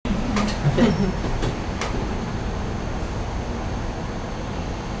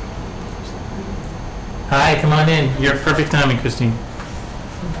Hi, come on in. You're perfect timing, Christine.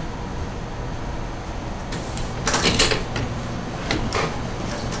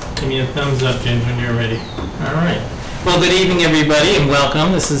 Give me a thumbs up, James, when you're ready. All right. Well, good evening, everybody, and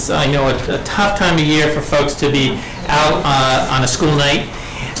welcome. This is, I know, a tough time of year for folks to be out on a school night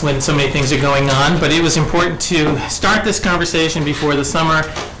when so many things are going on, but it was important to start this conversation before the summer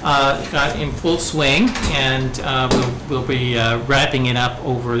got in full swing, and we'll be wrapping it up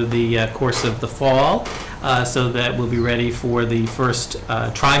over the course of the fall, so that we'll be ready for the first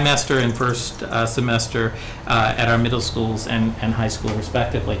trimester and first semester at our middle schools and high school,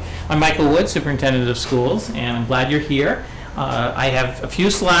 respectively. I'm Michael Wood, Superintendent of Schools, and I'm glad you're here. I have a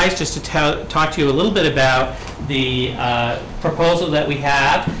few slides just to talk to you a little bit about the proposal that we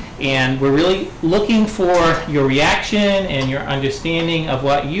have, and we're really looking for your reaction and your understanding of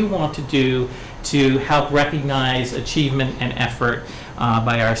what you want to do to help recognize achievement and effort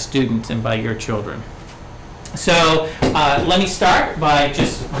by our students and by your children. So let me start by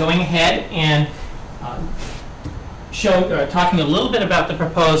just going ahead and talking a little bit about the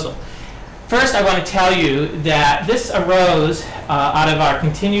proposal. First, I want to tell you that this arose out of our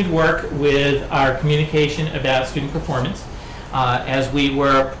continued work with our communication about student performance. As we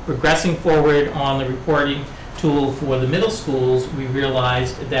were progressing forward on the reporting tool for the middle schools, we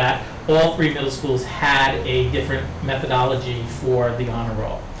realized that all three middle schools had a different methodology for the honor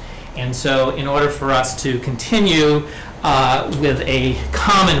roll. And so in order for us to continue with a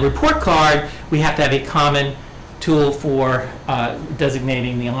common report card, we have to have a common tool for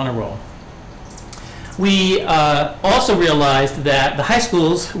designating the honor roll. We also realized that the high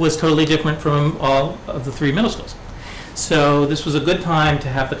schools was totally different from all of the three middle schools. So this was a good time to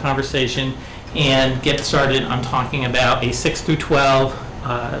have the conversation and get started on talking about a 6 through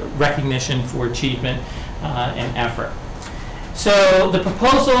 12 recognition for achievement and effort. So the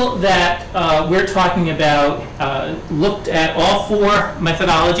proposal that we're talking about looked at all four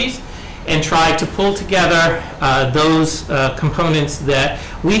methodologies and tried to pull together those components that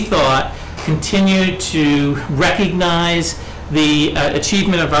we thought continue to recognize the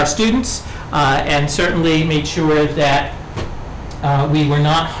achievement of our students and certainly made sure that we were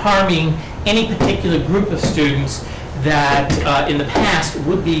not harming any particular group of students that in the past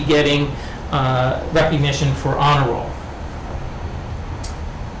would be getting recognition for honor roll.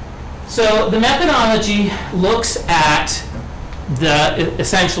 So the methodology looks at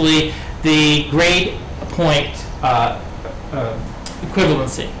essentially the grade point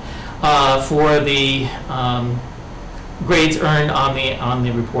equivalency for the grades earned on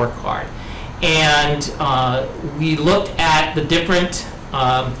the report card. And we looked at the different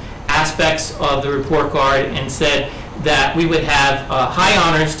aspects of the report card and said that we would have high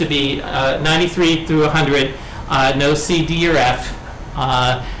honors to be 93 through 100, no C, D, or F.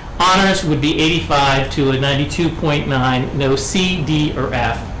 Honors would be 85 to a 92.9, no C, D, or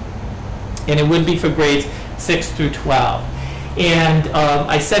F. And it would be for grades 6 through 12. And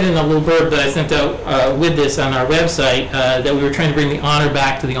I said in a little blurb that I sent out with this on our website that we were trying to bring the honor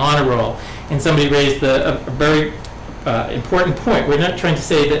back to the honor roll. And somebody raised a very important point. We're not trying to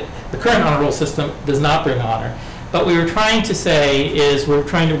say that the current honor roll system does not bring honor. But what we were trying to say is we're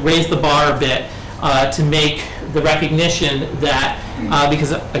trying to raise the bar a bit to make the recognition that,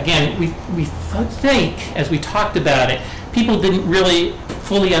 because again, we think, as we talked about it, people didn't really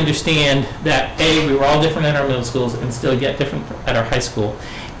fully understand that A, we were all different at our middle schools and still get different at our high school,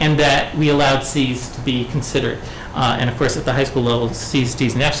 and that we allowed C's to be considered. And of course, at the high school level, C's,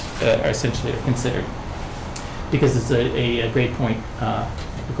 D's, and F's are essentially considered because it's a grade point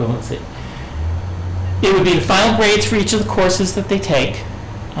equivalency. It would be the final grades for each of the courses that they take,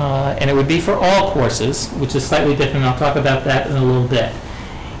 and it would be for all courses, which is slightly different. I'll talk about that in a little bit.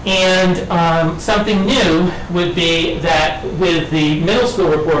 And something new would be that with the middle school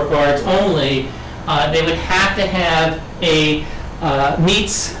report cards only, they would have to have a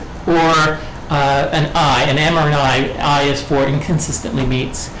meets or an I, an M or an I. I is for inconsistently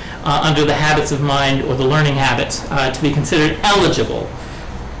meets, under the habits of mind or the learning habits, to be considered eligible,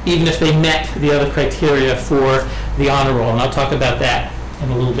 even if they met the other criteria for the honor roll. And I'll talk about that in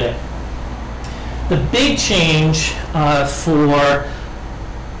a little bit. The big change for,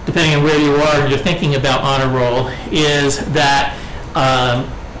 depending on where you are and you're thinking about honor roll, is that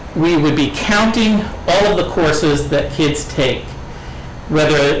we would be counting all of the courses that kids take,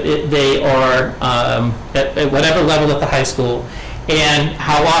 whether they are at whatever level at the high school, and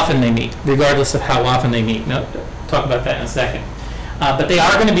how often they meet, regardless of how often they meet. Now, I'll talk about that in a second. But they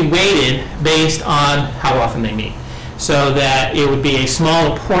are going to be weighted based on how often they meet, so that it would be a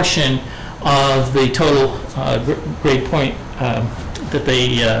smaller portion of the total grade point that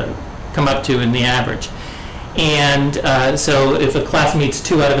they come up to in the average. And so if a class meets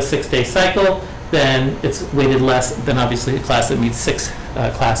 2 out of a 6-day cycle, then it's weighted less than obviously a class that meets 6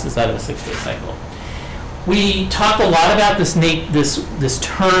 classes out of a 6-day cycle. We talk a lot about this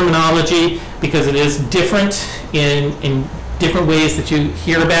terminology because it is different in different ways that you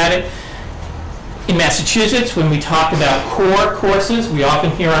hear about it. In Massachusetts, when we talk about core courses, we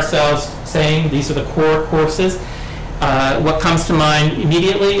often hear ourselves saying these are the core courses. What comes to mind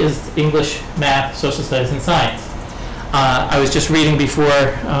immediately is English, math, social studies, and science. I was just reading before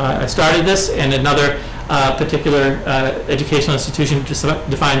I started this, and another particular educational institution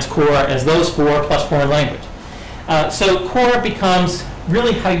defines core as those 4 plus foreign language. So core becomes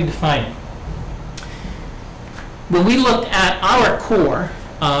really how you define it. When we looked at our core,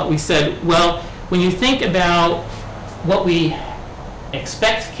 we said, well, when you think about what we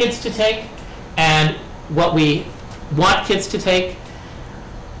expect kids to take and what we want kids to take,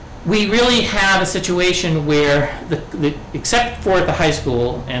 we really have a situation where, except for at the high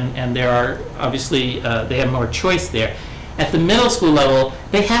school, and there are obviously, they have more choice there, at the middle school level,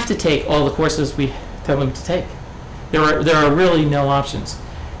 they have to take all the courses we tell them to take. There are really no options.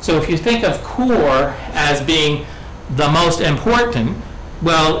 So if you think of core as being the most important,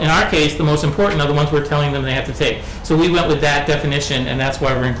 well, in our case, the most important are the ones we're telling them they have to take. So we went with that definition, and that's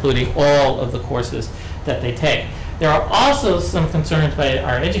why we're including all of the courses that they take. There are also some concerns by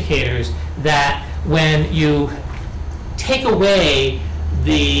our educators that when you take away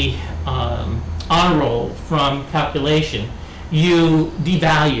the honor roll from calculation, you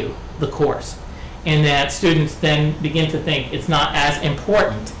devalue the course, and that students then begin to think it's not as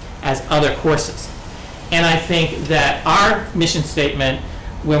important as other courses. And I think that our mission statement,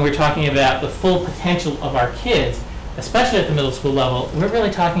 when we're talking about the full potential of our kids, especially at the middle school level, we're really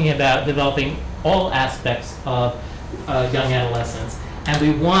talking about developing all aspects of young adolescents, and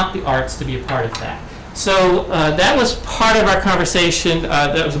we want the arts to be a part of that. So that was part of our conversation,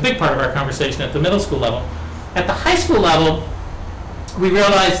 that was a big part of our conversation at the middle school level. At the high school level, we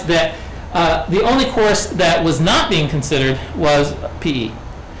realized that the only course that was not being considered was PE,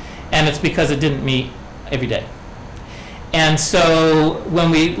 and it's because it didn't meet every day. And so when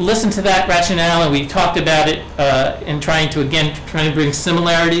we listened to that rationale and we talked about it in trying to bring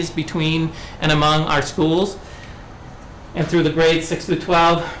similarities between and among our schools, and through the grades 6 through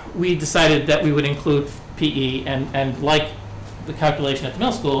 12, we decided that we would include PE, and like the calculation at the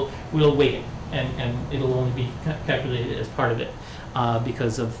middle school, we'll weight it, and it'll only be calculated as part of it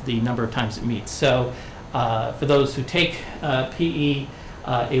because of the number of times it meets. So for those who take PE,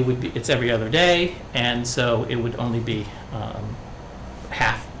 it's every other day, and so it would only be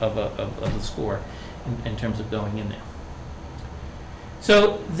half of the score in terms of going in there.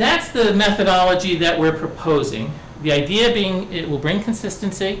 So that's the methodology that we're proposing. The idea being it will bring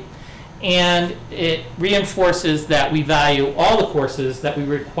consistency, and it reinforces that we value all the courses that we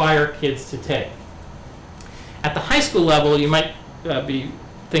require kids to take. At the high school level, you might be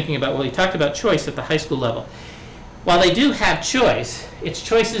thinking about, well, you talked about choice at the high school level. While they do have choice, it's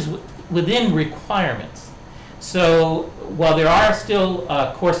choices within requirements. So while there are still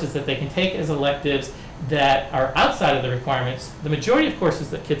courses that they can take as electives that are outside of the requirements, the majority of courses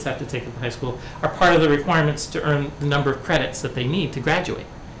that kids have to take at the high school are part of the requirements to earn the number of credits that they need to graduate.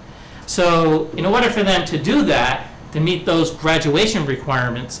 So in order for them to do that, to meet those graduation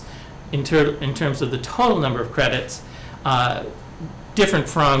requirements in terms of the total number of credits, different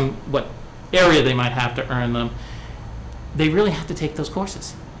from what area they might have to earn them, they really have to take those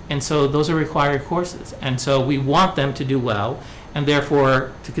courses. And so those are required courses. And so we want them to do well, and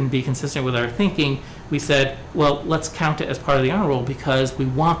therefore, to be consistent with our thinking, we said, well, let's count it as part of the honor roll because we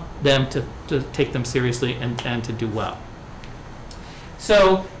want them to take them seriously and to do well.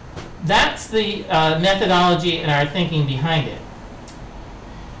 So that's the methodology and our thinking behind it.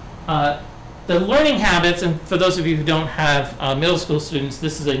 The learning habits, and for those of you who don't have middle school students,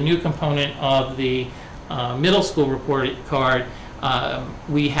 this is a new component of the middle school report card.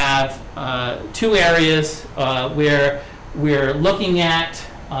 We have 2 areas where we're looking at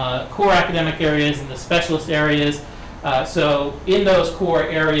core academic areas and the specialist areas. So in those core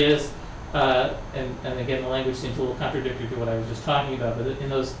areas, and again the language seems a little contradictory to what I was just talking about, but in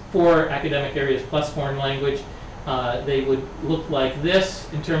those 4 academic areas plus foreign language, they would look like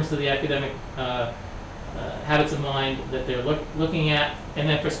this in terms of the academic habits of mind that they're looking at. And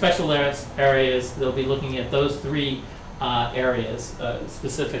then for special areas, they'll be looking at those 3 areas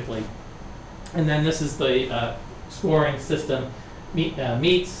specifically. And then this is the scoring system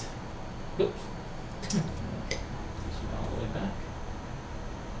meets. Oops. All the way back.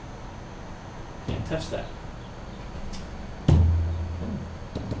 Can't touch that.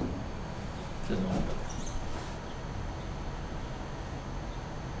 Doesn't want to.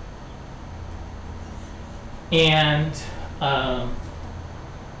 And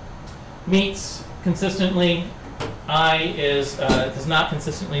meets consistently. I is does not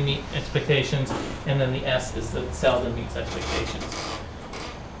consistently meet expectations, and then the S is that seldom meets expectations.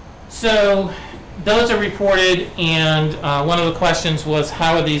 So those are reported, and one of the questions was,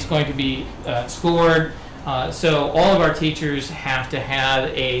 how are these going to be scored? So all of our teachers have to have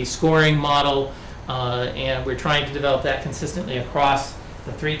a scoring model, and we're trying to develop that consistently across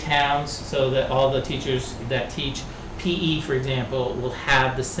the 3 towns so that all the teachers that teach PE, for example, will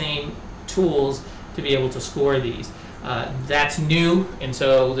have the same tools to be able to score these. That's new, and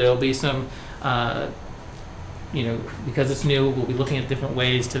so there'll be some, because it's new, we'll be looking at different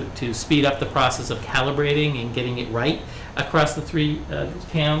ways to speed up the process of calibrating and getting it right across the 3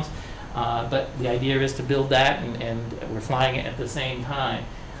 towns. But the idea is to build that, and we're flying it at the same time.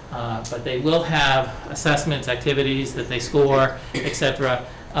 But they will have assessments, activities that they score, etc.,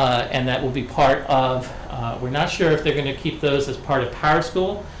 and that will be part of, we're not sure if they're going to keep those as part of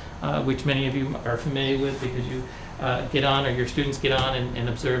PowerSchool, which many of you are familiar with because you get on, or your students get on and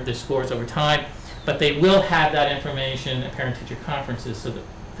observe their scores over time. But they will have that information at parent-teacher conferences so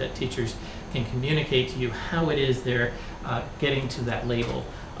that teachers can communicate to you how it is they're getting to that label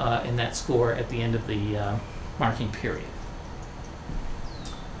and that score at the end of the marking period.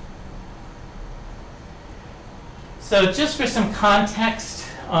 So just for some context,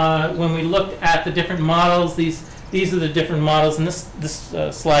 when we looked at the different models, these are the different models, and this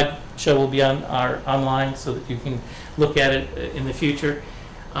slideshow will be on our online so that you can look at it in the future.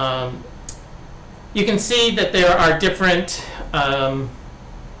 You can see that there are different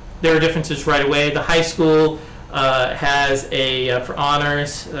differences right away. The high school has a for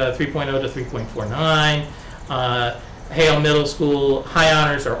honors 3.0 to 3.49. Hale Middle School high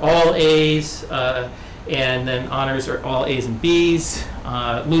honors are all A's. And then honors are all A's and B's.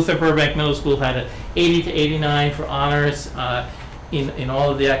 Luther Burbank Middle School had an 80 to 89 for honors in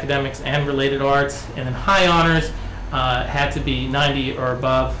all of the academics and related arts. And then high honors had to be 90 or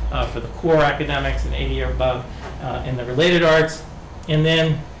above for the core academics and 80 or above in the related arts. And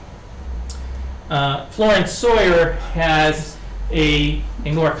then Florence Sawyer has a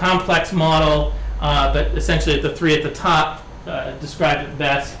more complex model, but essentially the 3 at the top describe it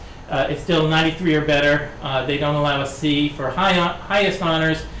best. It's still 93 or better. They don't allow a C for highest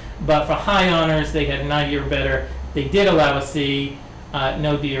honors, but for high honors, they had 90 or better. They did allow a C,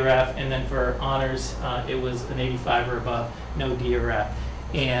 no D or F, and then for honors, it was an 85 or above, no D or F.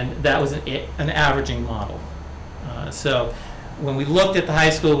 And that was an averaging model. So when we looked at the high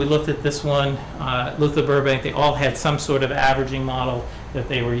school, we looked at this one, Luther Burbank, they all had some sort of averaging model that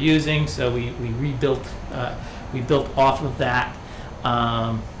they were using, so we rebuilt, we built off of that.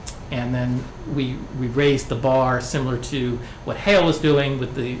 And then we raised the bar similar to what Hale was doing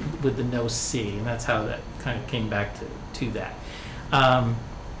with the no C, and that's how that kind of came back to that.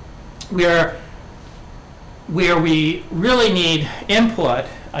 Where we really need input,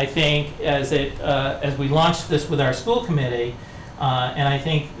 I think, as we launched this with our school committee, and I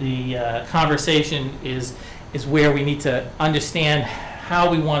think the conversation is where we need to understand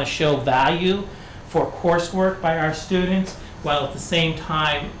how we want to show value for coursework by our students, while at the same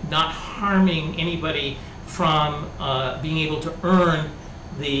time not harming anybody from being able to earn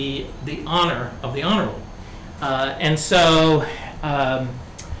the honor of the honor roll. And so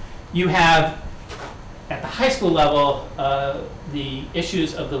you have, at the high school level, the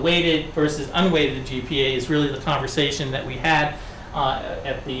issues of the weighted versus unweighted GPA is really the conversation that we had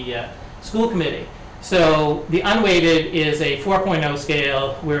at the school committee. So the unweighted is a 4.0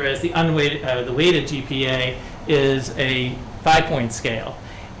 scale, whereas the weighted GPA is a 5-point scale.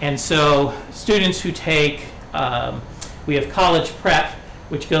 And so students who take, we have college prep,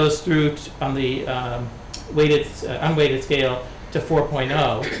 which goes through on the unweighted scale to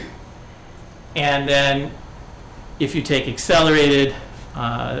 4.0. And then if you take accelerated,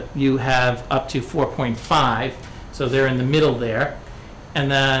 you have up to 4.5, so they're in the middle there. And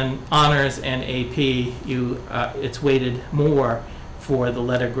then honors and AP, it's weighted more for the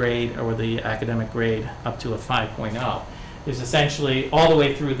letter grade or the academic grade up to a 5.0. There's essentially, all the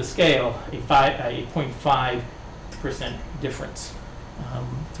way through the scale, a 0.5% difference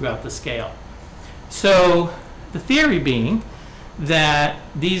throughout the scale. So the theory being that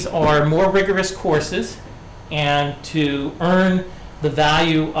these are more rigorous courses, and to earn the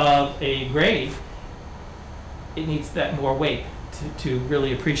value of a grade, it needs that more weight to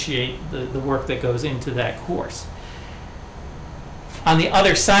really appreciate the work that goes into that course. On the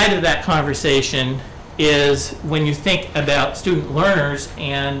other side of that conversation is when you think about student learners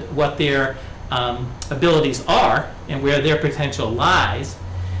and what their abilities are and where their potential lies.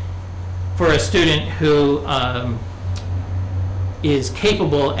 For a student who is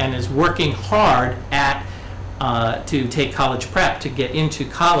capable and is working hard at to take college prep, to get into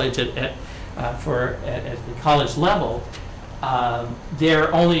college at the college level,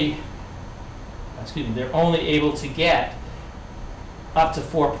 they're only able to get up to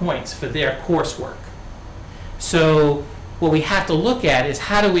 4 points for their coursework. So what we have to look at is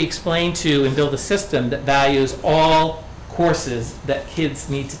how do we explain to and build a system that values all courses that kids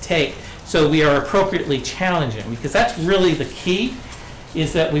need to take, so we are appropriately challenging, because that's really the key,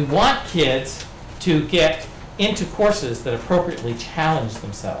 is that we want kids to get into courses that appropriately challenge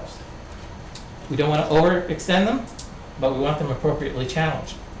themselves. We don't want to overextend them, but we want them appropriately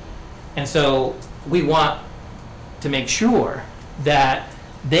challenged. And so we want to make sure that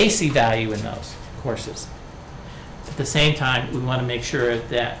they see value in those courses. At the same time, we want to make sure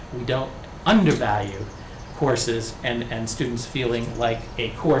that we don't undervalue courses and students feeling like a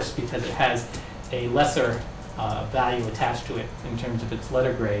course because it has a lesser value attached to it in terms of its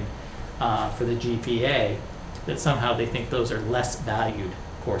letter grade for the GPA, that somehow they think those are less valued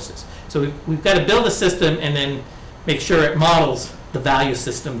courses. So we've got to build a system and then make sure it models the value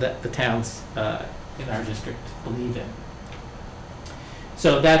system that the towns in our district believe in.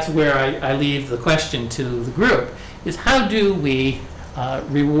 So that's where I leave the question to the group, is how do we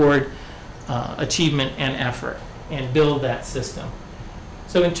reward achievement and effort and build that system?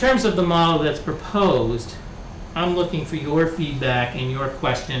 So in terms of the model that's proposed, I'm looking for your feedback and your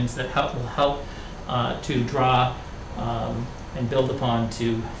questions that will help to draw and build upon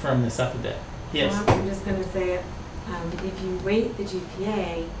to firm this up a bit. Yes? Well, I'm just going to say, if you weight the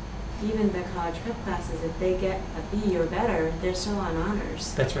GPA, even the college prep classes, if they get a B or better, they're still on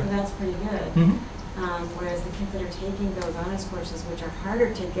honors. That's right. So that's pretty good. Mm-hmm. Whereas the kids that are taking those honors courses, which are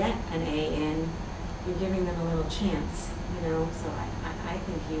harder to get an A in, you're giving them a little chance, you know. So I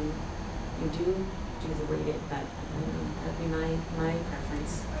think you do the weighted, but that'd be my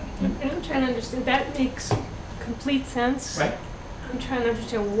preference. And I'm trying to understand, that makes complete sense. Right. I'm trying to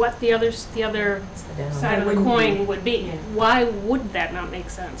understand what the other side of the Wouldn't coin be. would be. Yeah. Why would that not make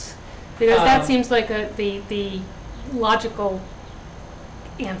sense? Because that seems like the logical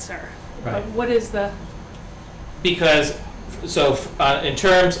answer. Right. But what is the... Because, so in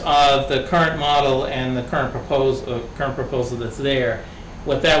terms of the current model and the current proposal that's there,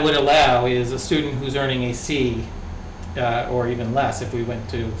 what that would allow is a student who's earning a C, or even less if we went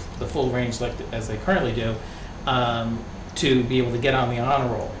to the full range as they currently do, to be able to get on the honor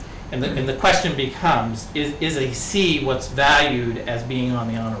roll. And the question becomes, is a C what's valued as being on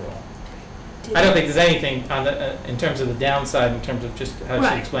the honor roll? I don't think there's anything on in terms of the downside, in terms of just how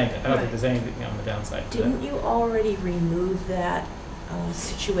she explained it. I don't think there's anything on the downside to that. Didn't you already remove that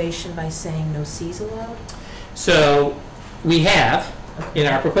situation by saying no C's allowed? So we have in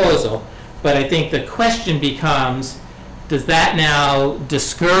our proposal, but I think the question becomes, does that now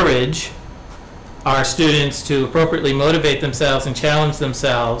discourage our students to appropriately motivate themselves and challenge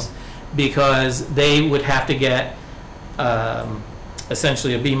themselves, because they would have to get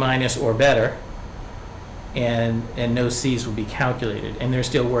essentially a B- or better, and no C's will be calculated, and they're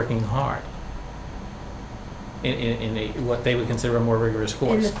still working hard in what they would consider a more rigorous In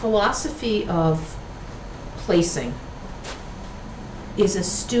course. the philosophy of placing, is a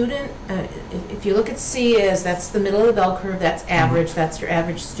student, if you look at C as that's the middle of the bell curve, that's average, that's your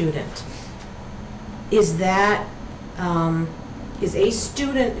average student. Is that, is a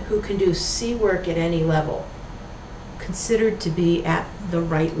student who can do C work at any level considered to be at the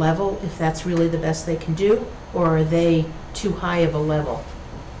right level, if that's really the best they can do, or are they too high of a level?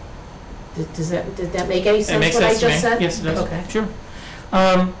 Did that make any sense, makes what I sense to me. just said? Yes, it does. Okay. Sure.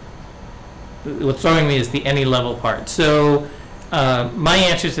 What's throwing me is the any level part. So my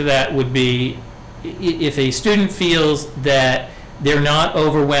answer to that would be, if a student feels that they're not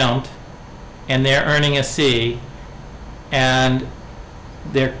overwhelmed and they're earning a C and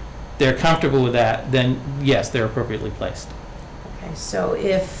they're comfortable with that, then yes, they're appropriately placed. Okay, so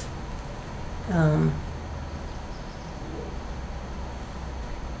if, then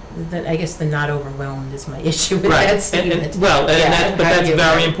I guess the not overwhelmed is my issue with Right. that statement. Well, Yeah, but that's you're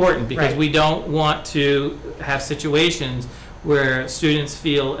very right. important, because Right. we don't want to have situations where students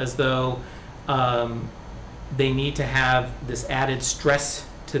feel as though they need to have this added stress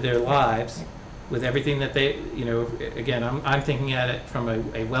to their lives with everything that they, you know, again, I'm thinking at it from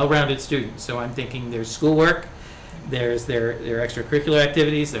a well-rounded student. So I'm thinking there's schoolwork, there's their extracurricular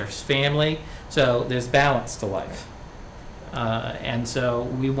activities, there's family, so there's balance to life. And so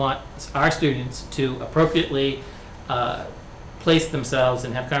we want our students to appropriately place themselves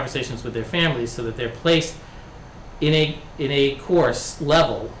and have conversations with their families so that they're placed in a course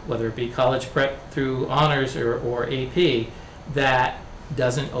level, whether it be college prep through honors or AP, that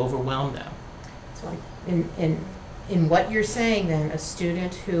doesn't overwhelm them. So in what you're saying then, a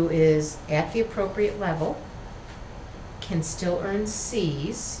student who is at the appropriate level can still earn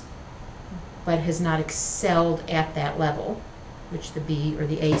Cs, but has not excelled at that level, which the B or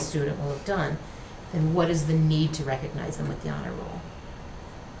the A student will have done, then what is the need to recognize them with the honor roll?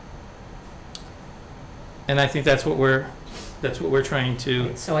 And I think that's what we're trying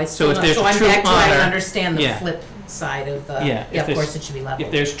to. So I So still, if there's so I'm true back to I honor- understand the Yeah. flip side of, Yeah, yeah, if of there's- course it should be leveled.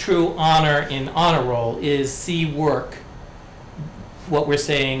 If there's true honor in honor roll, is C work, what we're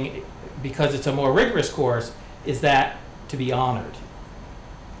saying, because it's a more rigorous course, is that to be honored?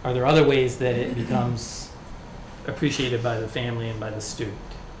 Are there other ways that it becomes appreciated by the family and by the student?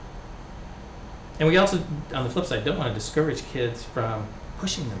 And we also, on the flip side, don't want to discourage kids from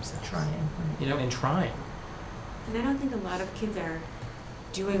pushing themselves, Trying. and trying. And I don't think a lot of kids are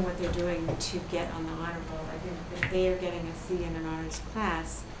doing what they're doing to get on the honor roll. I think if they are getting a C in an honors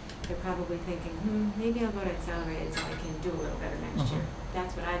class, they're probably thinking, maybe I'll go to accelerated so I can do a little better next year.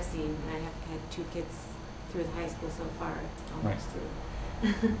 That's what I've seen, and I have had 2 kids through the high school so far, almost through.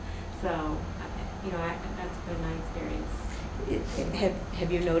 So, that's been my experience.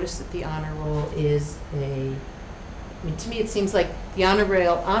 Have you noticed that the honor roll is to me it seems like the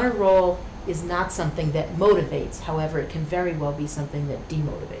honor roll is not something that motivates, however, it can very well be something that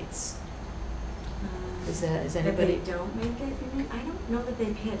demotivates. Is That anybody? they don't make it, you mean? I don't know that they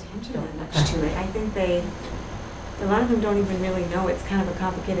pay attention that much to it. I think a lot of them don't even really know. It's kind of a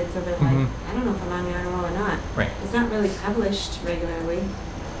complicated, so they're like, I don't know if I'm on the honor roll or not. Right. It's not really published regularly.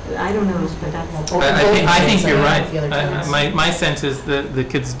 I don't know, but that's. I think you're right. The other times. My sense is that the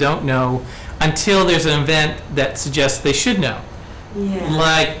kids don't know until there's an event that suggests they should know. Yeah.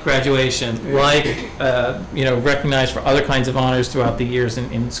 Like graduation, like, recognized for other kinds of honors throughout the years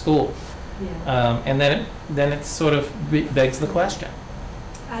in school. Yeah. And then it sort of begs the question.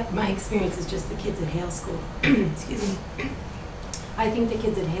 My experience is just the kids at Hale School. Excuse me. I think the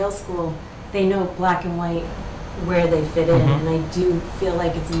kids at Hale School, they know black and white where they fit in, and I do feel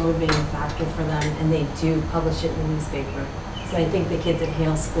like it's a motivating factor for them, and they do publish it in the newspaper. So I think the kids at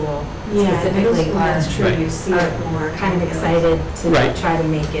Hale School specifically are, That's true. Right. You see it more. kind of excited to Right. try to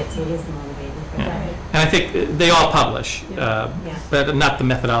make it, so it is motivating for Yeah. them. And I think they all publish, Yeah. but not the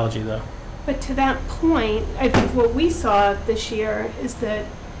methodology, though. But to that point, I think what we saw this year is that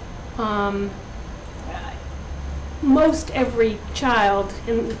most every child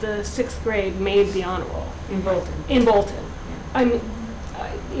in the 6th grade made the honor roll In Bolton. in Bolton. I mean,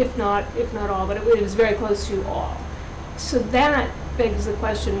 if not all, but it was very close to all. So that begs the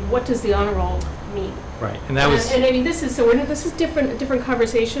question: what does the honor roll mean? Right, and that was. And I mean, this is a different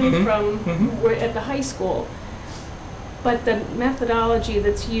conversation from we're at the high school. But the methodology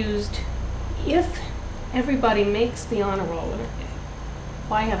that's used, if everybody makes the honor roll,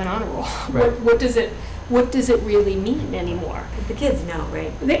 why have an honor roll? Right. What does it really mean anymore? But the kids know,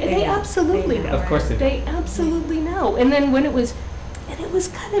 right? They know. absolutely They know. Of course they do. They absolutely know. And then when it was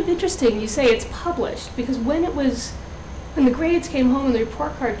kind of interesting, you say it's published, because when the grades came home and the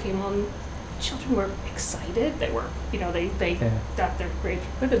report card came home, children were excited. They were, they got their grades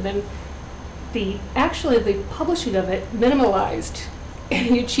were good, and then the publishing of it minimalized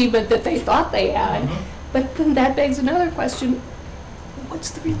any achievement that they thought they had. But then that begs another question: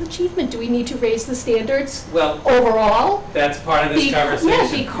 what's the real achievement? Do we need to raise the standards Well, overall? that's part of this conversation.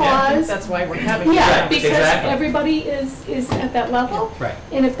 Yeah, because That's why we're having. yeah, Right, because exactly. everybody is at that level. Right.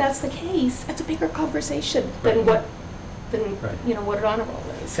 And if that's the case, that's a bigger conversation than Right. what what an honor roll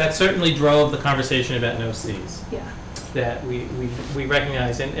is. That certainly drove the conversation about no Cs. Yeah. That we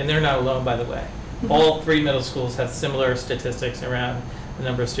recognize, and they're not alone, by the way. All 3 middle schools have similar statistics around the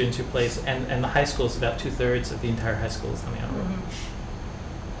number of students who place, and the high school is about 2/3 of the entire high school is on the honor roll.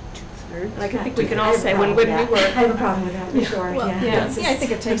 And I think we can I all have a say problem when with we that. were. I have a problem with that, for sure, Well, yeah. Yeah. I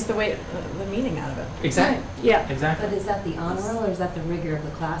think it takes the meaning out of it. Exactly. Yeah. Exactly. But is that the honor roll, or is that the rigor of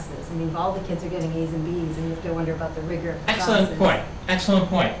the classes? I mean, if all the kids are getting A's and B's, and you have to wonder about the rigor of the classes. Excellent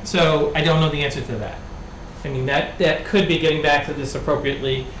point. So I don't know the answer to that. I mean, that could be getting back to this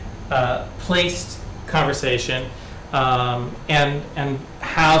appropriately placed conversation, and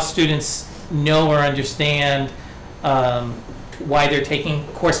how students know or understand why they're taking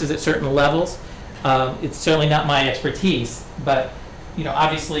courses at certain levels. It's certainly not my expertise, but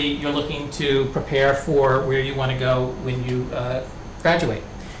obviously you're looking to prepare for where you want to go when you graduate.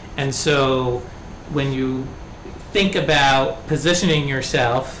 And so when you think about positioning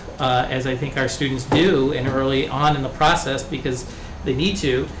yourself, as I think our students do, and early on in the process, because they need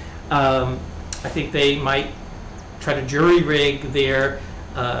to, I think they might try to jury rig their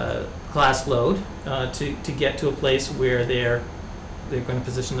class load to get to a place where they're going to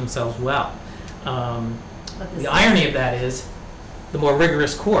position themselves well. The irony of that is, the more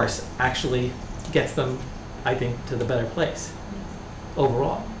rigorous course actually gets them, I think, to the better place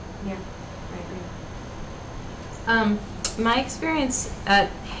overall. Yeah, I agree. My experience at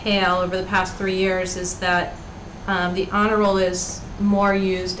Hale over the past 3 years is that the honor roll is more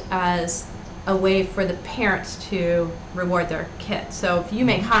used as a way for the parents to reward their kids. So if you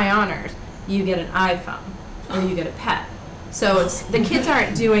make high honors, you get an iPhone or you get a pet. So it's, the kids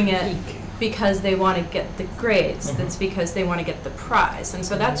aren't doing it because they want to get the grades. It's because they want to get the prize. And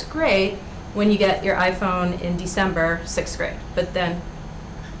so that's great when you get your iPhone in December, 6th grade. But then,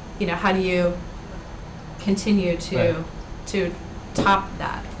 you know, how do you continue to top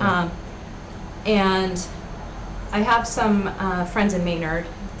that? And I have some friends in Maynard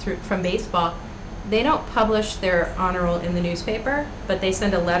from baseball. They don't publish their honor roll in the newspaper, but they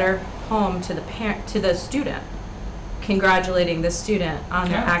send a letter home to the parent, to the student, congratulating the student on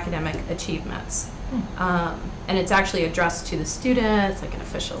their academic achievements. And it's actually addressed to the student. It's like an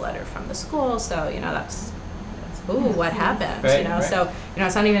official letter from the school. So, you know, that's ooh, what happened? Right, you know, right. so, you know,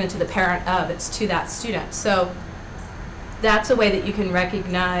 it's not even to the parent of, it's to that student. So that's a way that you can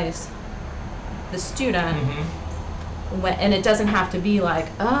recognize the student. And it doesn't have to be like,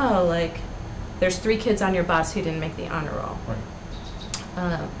 oh, like, there's 3 kids on your bus who didn't make the honor roll.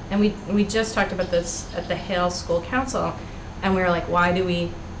 Right. And we just talked about this at the Hale School Council, and we were like, why do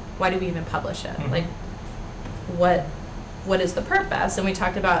we even publish it? Like, what is the purpose? And we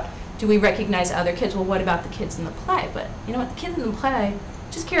talked about, do we recognize other kids? Well, what about the kids in the play? But you know what, the kids in the play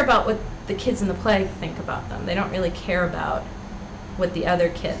just care about what the kids in the play think about them. They don't really care about what the other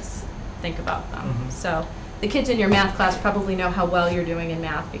kids think about them. So the kids in your math class probably know how well you're doing in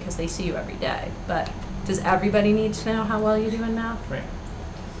math because they see you every day. But does everybody need to know how well you do in math? Right.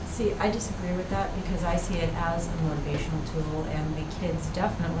 See, I disagree with that because I see it as a motivational tool, and the kids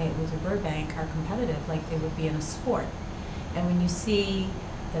definitely at Luther Burbank are competitive like they would be in a sport. And when you see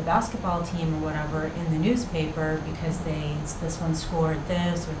the basketball team or whatever in the newspaper because this one scored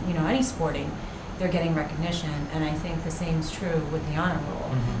this, or you know, any sporting, they're getting recognition. And I think the same is true with the honor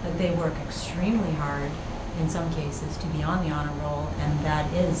roll. That they work extremely hard in some cases to be on the honor roll, and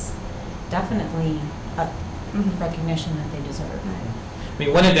that is definitely a recognition that they deserve. I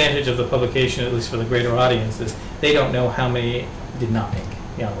mean, one advantage of the publication, at least for the greater audience, is they don't know how many did not make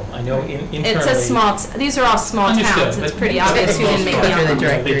the honor roll. I know internally. It's a small, these are all small Understood, towns. It's but pretty obvious who didn't make the honor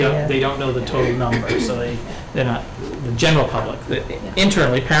roll. They don't know the total number, so they're not the general public.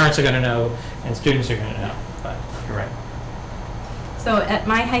 Internally, parents are going to know, and students are going to know. But you're right. So at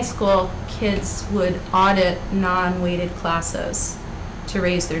my high school, kids would audit non-weighted classes to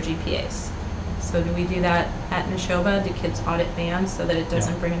raise their GPAs. So do we do that at Neshoba? Do kids audit bands so that it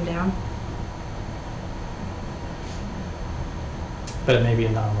doesn't bring them down? But it may be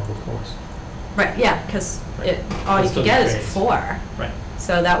a non-level course. Right, yeah, because Right. all you That's can still get is a grades. 4. Right.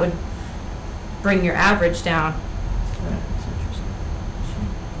 So that would bring your average down.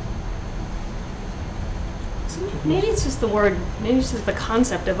 Maybe it's just the word, maybe it's just the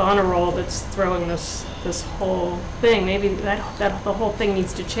concept of honor roll that's throwing this whole thing. Maybe that the whole thing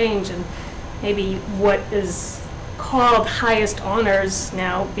needs to change, and maybe what is called highest honors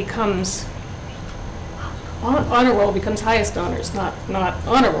now becomes honor roll becomes highest honors, not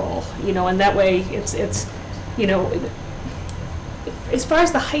honor roll. You know, and that way it's you know, as far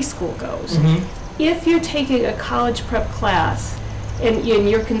as the high school goes, if you're taking a college prep class and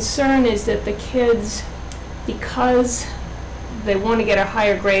your concern is that the kids, because they want to get a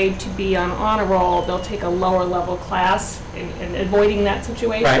higher grade to be on honor roll, they'll take a lower level class and avoiding that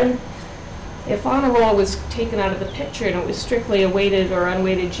situation. Right. If honor roll was taken out of the picture and it was strictly a weighted or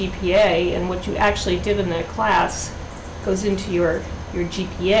unweighted GPA, and what you actually did in that class goes into your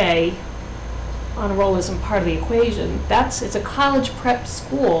GPA, honor roll isn't part of the equation. It's a college prep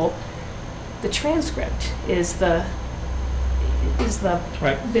school. The transcript is the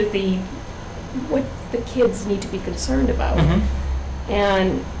Right. what the kids need to be concerned about.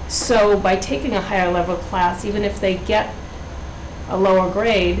 And so by taking a higher level class, even if they get a lower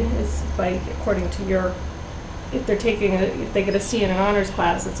grade, is according to your, if they get a C in an honors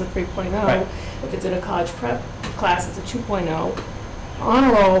class, it's a 3.0. Right. If it's in a college prep class, it's a 2.0.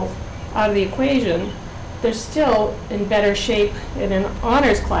 Honor roll out of the equation, they're still in better shape in an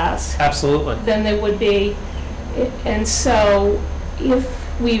honors class Absolutely. than they would be. And so if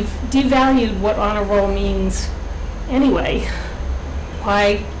we've devalued what honor roll means anyway,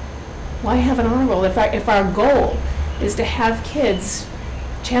 why have an honor roll? If our goal is to have kids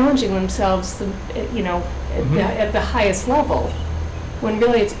challenging themselves, at the highest level, when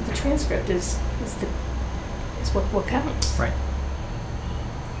really the transcript is what counts. Right.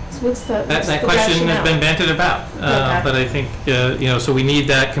 So what's the That question has been banted about, but I think, so we need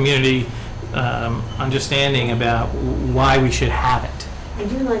that community understanding about why we should have it. I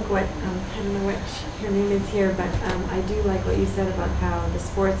do like what, I don't know what her name is here, but I do like what you said about how the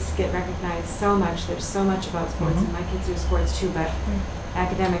sports get recognized so much. There's so much about sports, and my kids do sports too, but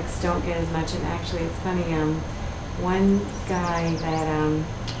academics don't get as much. And actually, it's funny, one guy that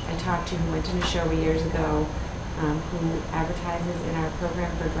I talked to who went to Neshoba years ago, who advertises in our program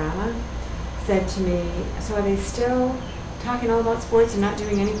for drama, said to me, so are they still talking all about sports and not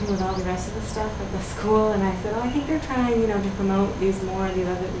doing anything with all the rest of the stuff at the school? And I said, I think they're trying, to promote the other,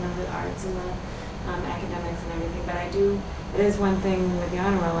 the arts and the academics and everything. But it is one thing with the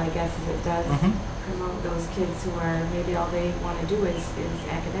honor roll, I guess, is it does promote those kids who are, maybe all they want to do is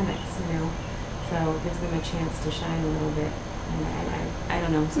academics, So it gives them a chance to shine a little bit. And I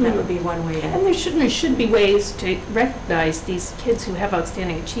don't know, so that would be one way to... And there should be ways to recognize these kids who have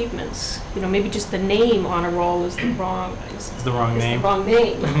outstanding achievements. Maybe just the name honor roll is the wrong name.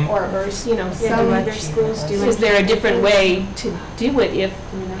 Mm-hmm. Or do other schools do it? Is there a different way to do it if...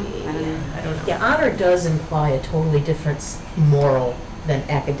 I don't know. Yeah, honor does imply a totally different moral than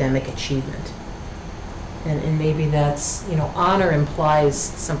academic achievement. And maybe that's, honor implies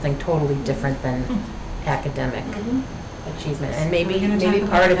something totally different than academic achievement. And maybe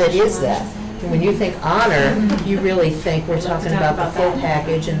part of it is that. When you think honor, you really think we're talking about the full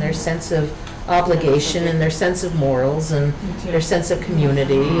package and their sense of obligation and their sense of morals and their sense of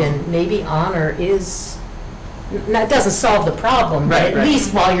community. And maybe honor doesn't solve the problem, but at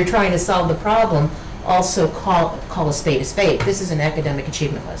least while you're trying to solve the problem, also call a spade a spade. This is an academic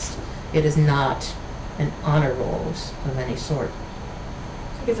achievement list. It is not an honor roll of any sort.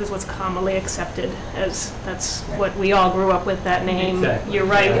 This is what's commonly accepted as that's what we all grew up with, that name. Exactly. You're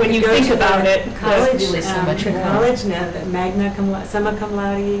right. Yeah. When you think about it, College, really so much more. college now, magna cum laude, summa cum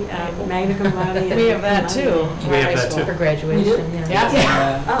laude, magna cum laude. and We have that cum too. laude. We have that too. For graduation,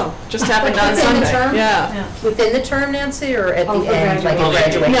 Yeah. Oh, Just happened on Within the Sunday. term? Yeah. Within the term, Nancy, or at Oh, the for end, like at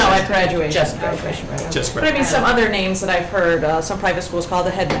graduation. graduation? No, at graduation. Just graduation, right? Just But I mean, some other names that I've heard, some private schools call the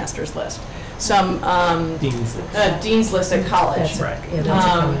headmaster's list. Some Dean's. dean's list at college. That's Right. Yeah, that's a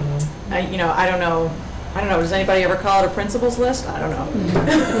common one. I don't know. Does anybody ever call it a principal's list? I don't know.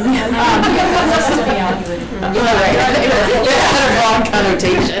 Wrong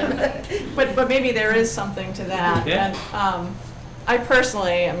connotation. But maybe there is something to that. Yeah. And I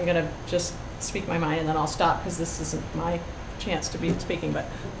personally am going to just speak my mind and then I'll stop because this isn't my chance to be speaking. But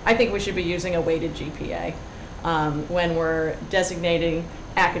I think we should be using a weighted GPA when we're designating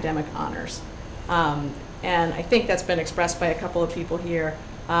academic honors. And I think that's been expressed by a couple of people here.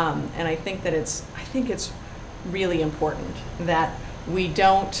 And I think it's really important that we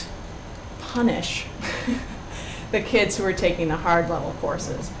don't punish the kids who are taking the hard level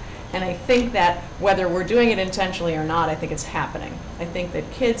courses. And I think that whether we're doing it intentionally or not, I think it's happening. I think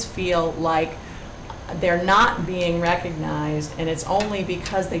that kids feel like they're not being recognized, and it's only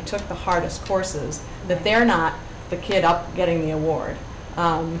because they took the hardest courses that they're not the kid up getting the award.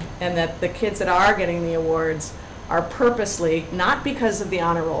 And that the kids that are getting the awards are purposely, not because of the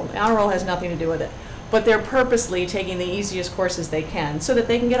honor roll. The honor roll has nothing to do with it. But they're purposely taking the easiest courses they can so that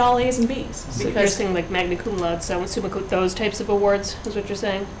they can get all A's and B's. So you're saying like magna cum laude, so summa cum, those types of awards is what you're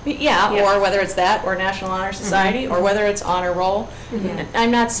saying? Yeah, Yeah. or whether it's that, or National Honor Society, or whether it's honor roll. Yeah. I'm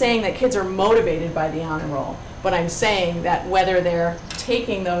not saying that kids are motivated by the honor roll, but I'm saying that whether they're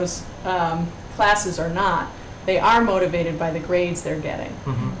taking those classes or not, they are motivated by the grades they're getting.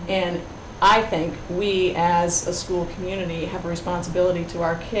 And I think we as a school community have a responsibility to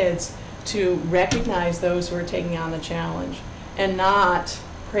our kids to recognize those who are taking on the challenge and not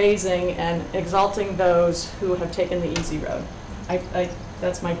praising and exalting those who have taken the easy road.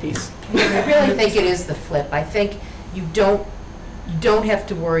 That's my piece. I really think it is the flip. I think you don't have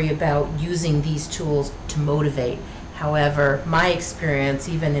to worry about using these tools to motivate. However, my experience,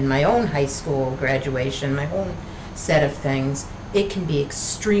 even in my own high school graduation, my own set of things, it can be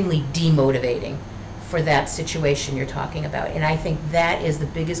extremely demotivating for that situation you're talking about. And I think that is the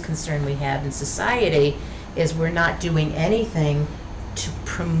biggest concern we have in society, is we're not doing anything to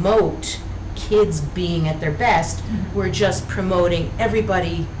promote kids being at their best. We're just promoting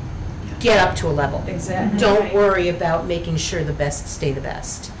everybody get up to a level. Exactly. Don't worry about making sure the best stay the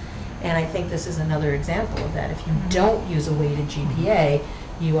best. And I think this is another example of that. If you don't use a weighted GPA,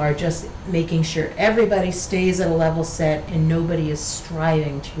 You are just making sure everybody stays at a level set and nobody is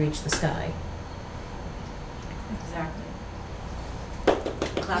striving to reach the sky. Exactly.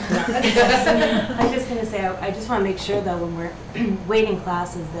 Clap it up. I was just gonna say, I just wanna make sure though, when we're weighting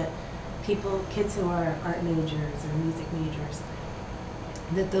classes, that kids who are art majors or music majors,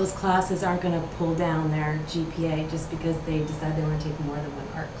 that those classes aren't gonna pull down their GPA just because they decide they wanna take more than one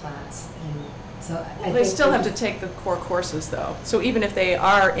art class. And so I They think still we have to just- take the core courses, though. So even if they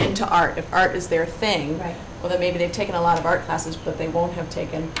are into art, if art is their thing, Right. well, then maybe they've taken a lot of art classes, but they won't have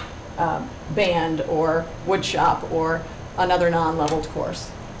taken band or wood shop or another non-leveled course.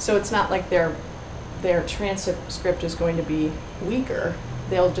 So it's not like their transcript is going to be weaker.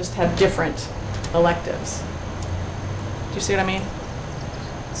 They'll just have different electives. Do you see what I mean?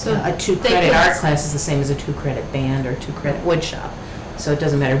 So a they 2-credit could- art class is the same as a 2-credit band or 2-credit wood shop. So it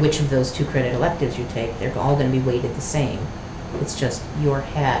doesn't matter which of those 2-credit electives you take, they're all going to be weighted the same. It's just your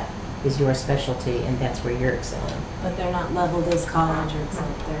hat is your specialty, and that's where you're excelling. But they're not leveled as college or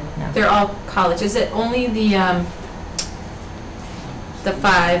except they're. No. They're all college. Is it only the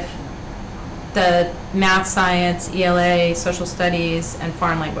 5, the math, science, ELA, social studies, and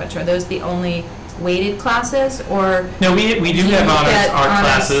foreign language? Are those the only weighted classes, or? No, we do Do you have honors get art honors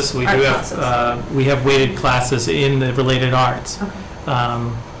classes. We art do classes? have, we have weighted classes in the related arts. Okay.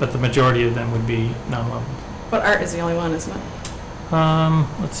 But the majority of them would be non-level. But art is the only one, isn't it?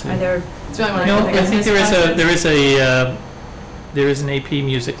 Let's see. Are there? It's the only one No, I can I think think of. there is an AP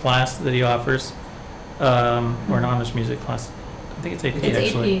music class that he offers, or an honors music class. I think it's AP It's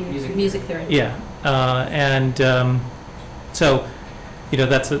actually. AP music theory. Yeah, so, you know,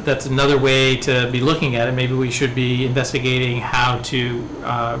 that's another way to be looking at it. Maybe we should be investigating how to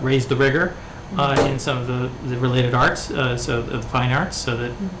raise the rigor in some of the related arts, so the fine arts, so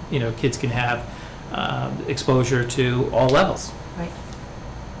that, you know, kids can have exposure to all levels. I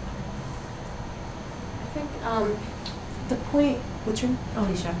think the point, which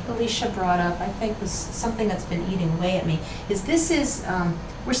Alicia brought up, I think was something that's been eating away at me, is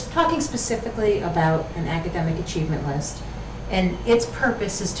we're talking specifically about an academic achievement list, and its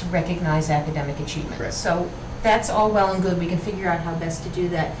purpose is to recognize academic achievement. Correct. So that's all well and good, we can figure out how best to do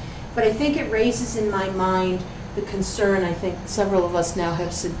that. But I think it raises in my mind the concern I think several of us now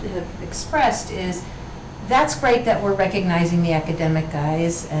have expressed is, that's great that we're recognizing the academic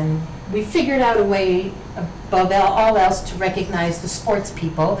guys, and we figured out a way above all else to recognize the sports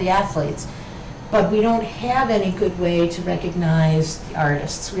people, the athletes. But we don't have any good way to recognize the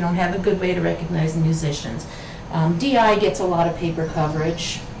artists. We don't have a good way to recognize the musicians. DI gets a lot of paper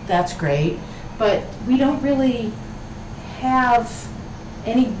coverage, that's great, but we don't really have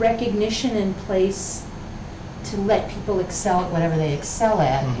any recognition in place to let people excel at whatever they excel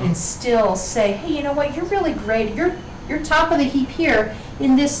at, Mhm. and still say, hey, you know what, you're really great, you're top of the heap here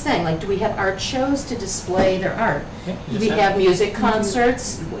in this thing. Like, do we have art shows to display their art? Do we have music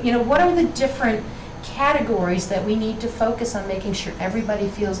concerts? You know, what are the different categories that we need to focus on making sure everybody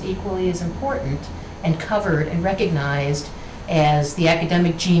feels equally as important and covered and recognized as the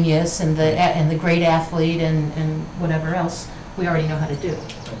academic genius and the great athlete and whatever else we already know how to do.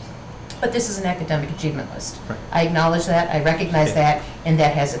 But this is an academic achievement list. Right. I acknowledge that, I recognize Yeah. that, and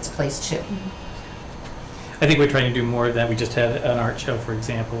that has its place too. I think we're trying to do more of that. We just had an art show, for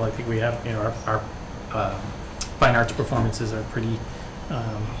example. I think we have, you know, our fine arts performances are pretty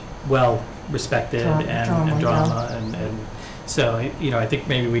well respected, Drama, and yeah. drama, and so, you know, I think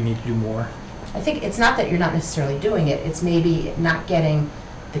maybe we need to do more. I think it's not that you're not necessarily doing it, it's maybe not getting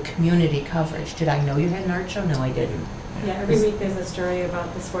the community coverage. Did I know you had an art show? No, I didn't. Yeah, every week there's a story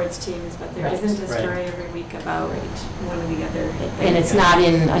about the sports teams, but there Right. isn't a Right. story every week about one of the other hit things. And it's not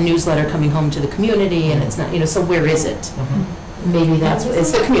in a newsletter coming home to the community, and it's not, you know, so where is it? Maybe that's,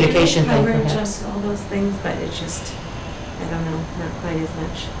 it's the communication thing Coverage perhaps. of all those things, but it's just, I don't know, not quite as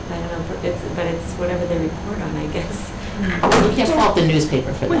much. I don't know, but it's whatever they report on, I guess. You can't fault the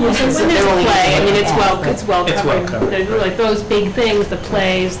newspaper for that. When there's because a they're only play, I doing mean, an it's ad, well, but- it's well It's well covered. covered, They're right. like those big things, the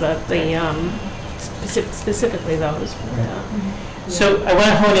plays, specifically those. So I want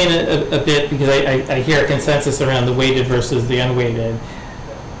to hone in a bit, because I hear a consensus around the weighted versus the unweighted.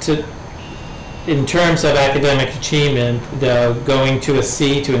 In terms of academic achievement, though, going to a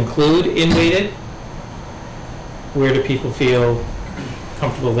C to include in weighted, where do people feel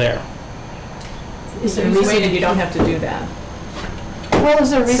comfortable there? Is there a If it's reason? weighted, you don't have to do that. Well,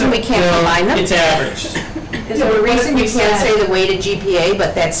 is there a reason we can't Well, combine them? It's averaged. Is there a reason we can't say the weighted GPA,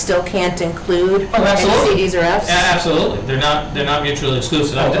 but that still can't include Oh, any absolutely. CDs or Fs? Absolutely, they're not mutually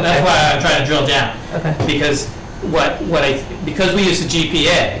exclusive. Oh, okay. That's why I'm trying to drill down. Okay. Because because we use the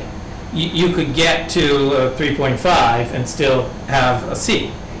GPA, you could get to a 3.5 and still have a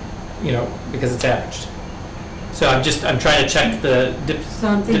C, because it's averaged. So I'm trying to check the So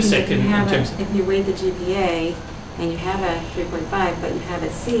I'm thinking dipstick if you in have terms. if you weight the GPA and you have a 3.5, but you have a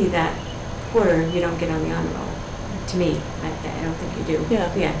C that quarter, you don't get on the honor roll. To me, I don't think you do. Yeah.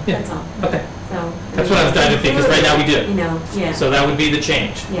 Yeah, Yeah. that's all. Okay, So. that's what I was trying to think, because right now we do. Yeah. So that would be the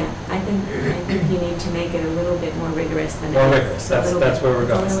change. Yeah, I think you need to make it a little bit more rigorous than it More is. rigorous, A little that's bit. where we're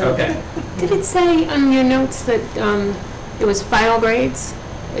going, Just a little okay. bit. Did it say on your notes that it was final grades?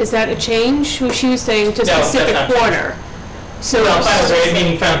 Is that a change? She was saying to No, that's specific not quarter. So Well, final grade,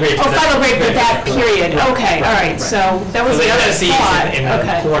 meaning final grade. Oh, for that- final grade for that period. Right, Okay, all right. right. So that was So the they other had C's thought. in a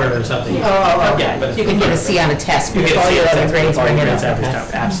Okay. quarter or something. Oh, Yeah, okay. but it's You can get a C on a test, but if all your other grades bring it up. averaged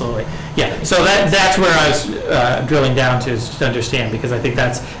out, absolutely. Yeah, so that's where I was drilling down to, is to understand, because I think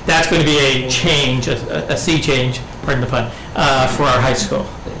that's going to be a change, a sea change, pardon the pun, for our high school.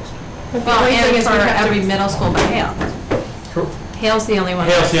 Well, and for every middle school but Hale. Hale's the only one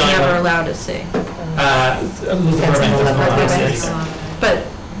Hale's that's the only never one. allowed to see. But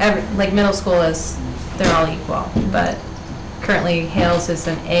like middle school is, they're all equal, but currently Hale's is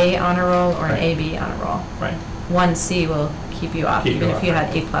an A honor roll or an Right. AB honor roll. Right. 1C will keep you up, Keep you even if up, you right.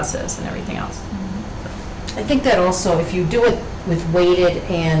 had A pluses and everything else. I think that also, if you do it with weighted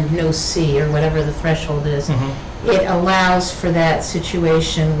and no C, or whatever the threshold is, Mhm. it allows for that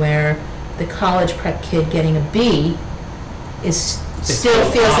situation where the college prep kid getting a B still still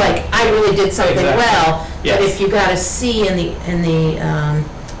feels on. like, I really did something Exactly. well. Yes. But if you got a C in the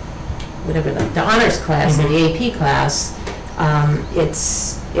whatever, the honors class, or the AP class,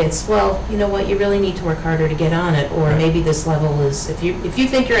 it's, well, you know what, you really need to work harder to get on it, or Right. maybe this level is, if you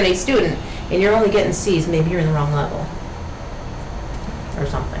think you're an A student and you're only getting Cs, maybe you're in the wrong level, or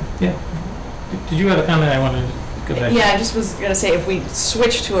something. Yeah. Did you have a comment I wanted to go back? Yeah, I just was going to say, if we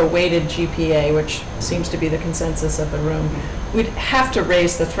switch to a weighted GPA, which seems to be the consensus of the room, we'd have to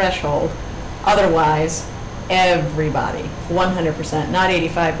raise the threshold. Otherwise, everybody, 100%, not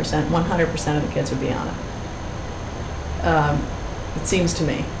 85%, 100% of the kids would be on it. It seems to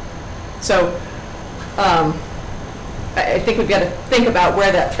me. So I think we've got to think about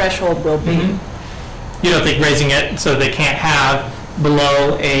where that threshold will be. Mhm. You don't think raising it so they can't have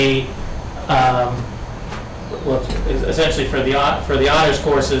below a, well, essentially for the honors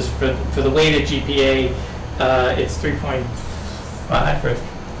courses, for the weighted GPA, it's 3.5,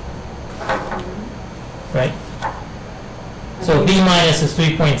 right? So B minus is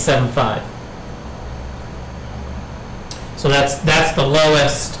 3.75. So that's the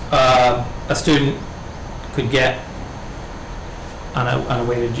lowest a student could get on a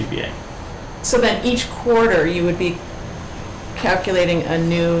weighted GPA. So then each quarter, you would be calculating a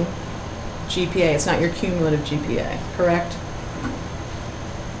new GPA. It's not your cumulative GPA, correct?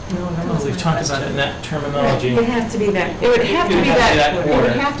 Well, we've talked about it in that terminology. It would have to be that. It would have to be that, it quarter.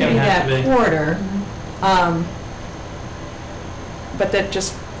 would have to It be would have to that be. quarter. But that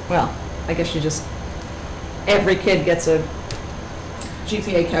just, well, I guess you just, every kid gets a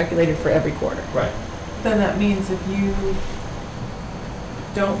GPA calculated for every quarter. Right. Then that means if you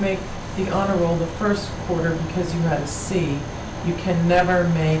don't make the honor roll the first quarter because you had a C, you can never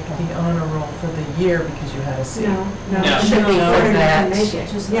make the honor roll for the year because you had a C. No, No. it should be No, quarter that- to make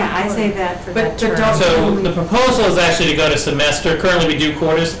it. Yeah, I say that for But that term. don't- So the proposal is actually to go to semester. Currently, we do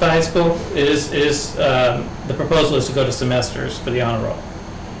quarters at the high school. The proposal is to go to semesters for the honor roll.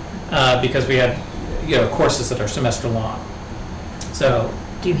 Because we have, courses that are semester long. So,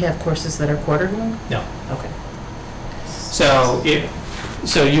 Do you have courses that are quarter long? no. Okay.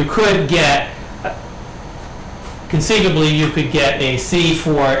 So you could get, conceivably, you could get a C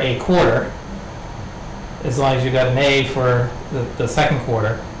for a quarter, as long as you got an A for the second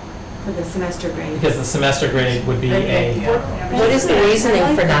quarter, For the semester grade. because the semester grade would be a. What is the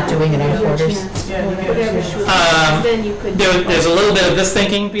reasoning for not doing it in quarters? Yeah, you get a Whatever chance. she was, Um, then you could. There's a little bit of this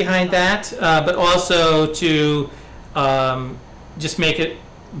thinking behind that, but also to just make it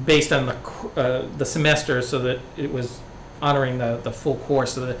based on the semester, so that it was honoring the full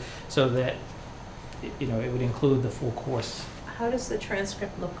course, so that it would include the full course. How does the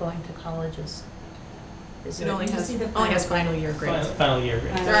transcript look going to colleges? Is It only You has, see the only has final final year grades. Final year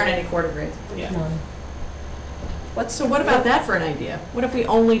grade. There aren't any quarter grades. Yeah. No. So what about that for an idea? What if we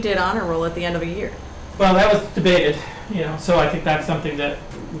only did honor roll at the end of a year? Well, that was debated, so I think that's something that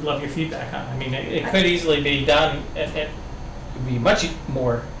we'd love your feedback on. I mean, it could easily be done, it would be much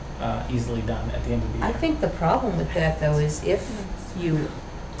more easily done at the end of the I year. think the problem with that, though, is if you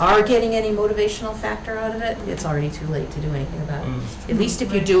are getting any motivational factor out of it, it's already too late to do anything about it. At least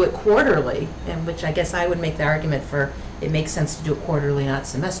if you do it quarterly, and which I guess I would make the argument for, it makes sense to do it quarterly, not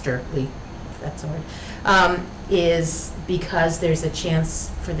semesterly, if that's a word, is because there's a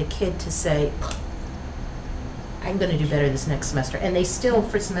chance for the kid to say, I'm going to do better this next semester. And they still,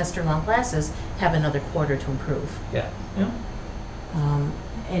 for semester-long classes, have another quarter to improve. Yeah.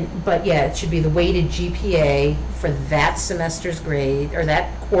 But yeah, it should be the weighted GPA for that semester's grade, or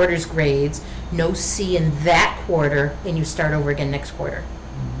that quarter's grades, no C in that quarter, and you start over again next quarter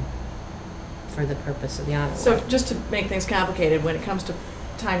for the purpose of the honor roll. So just to make things complicated, when it comes to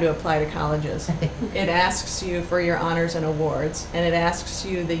time to apply to colleges, it asks you for your honors and awards, and it asks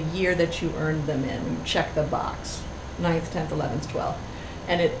you the year that you earned them in. You check the box, 9th, 10th, 11th, 12th.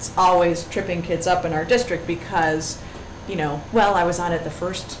 And it's always tripping kids up in our district because, you know, well, I was on it the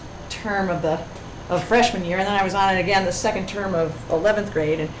first term of freshman year, and then I was on it again the second term of 11th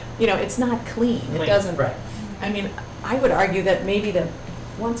grade, and, you know, it's not clean. It doesn't, Right. I mean, I would argue that maybe the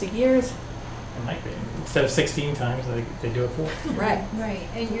once a year is, It might be. Instead of 16 times, they do it 4. right. Right,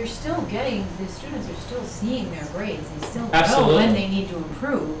 and you're still getting, the students are still seeing their grades, they still know Absolutely. when they need to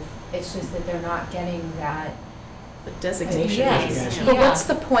improve. It's just that they're not getting that The designation. Yes. But Yeah. what's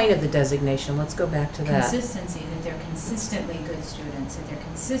the point of the designation? Let's go back to that. consistency, that they're consistently good students, that they're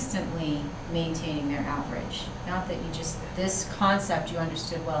consistently maintaining their average. Not that you just, this concept you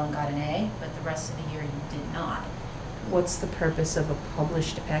understood well and got an A, but the rest of the year you did not. What's the purpose of a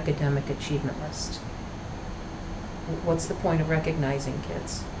published academic achievement list? What's the point of recognizing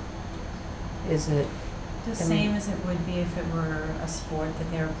kids? Is it, The I same as it would be if it were a sport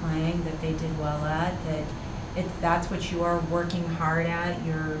that they were playing, that they did well at, that if that's what you are working hard at,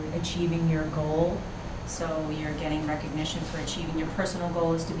 you're achieving your goal. So you're getting recognition for achieving, your personal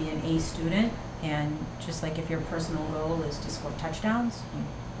goal is to be an A student, and just like if your personal goal is to score touchdowns, you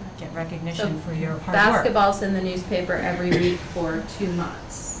get recognition for your hard work. Basketball's in the newspaper every week for 2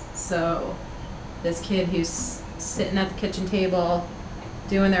 months. So this kid who's sitting at the kitchen table,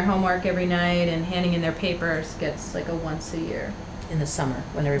 doing their homework every night and handing in their papers gets like a once a year. in the summer,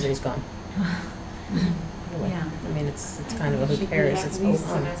 when everybody's gone? Yeah. I mean, it's kind of a who cares, it's At least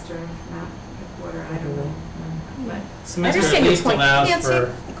oh, semester, not a quarter, I don't know. But I Semester at understand your least point. allows Nancy,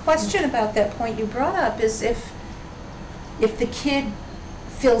 for. the question about that point you brought up is if the kid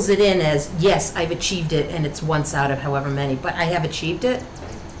fills it in as, yes, I've achieved it, and it's once out of however many, but I have achieved it,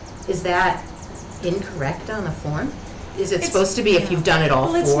 is that incorrect on the form? Is it It's- supposed to be if you've done it all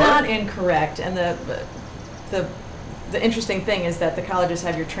Well, it's four? not incorrect, and the interesting thing is that the colleges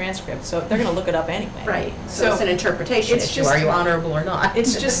have your transcript, so they're gonna look it up anyway. Right, so it's an interpretation it's issue, just- are you honorable or not?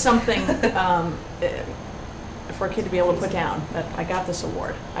 It's just something for a kid to be able to put down, that I got this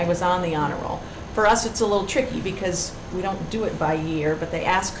award, I was on the honor roll. For us, it's a little tricky because we don't do it by year, but they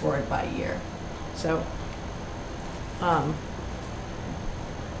ask for it by year. So,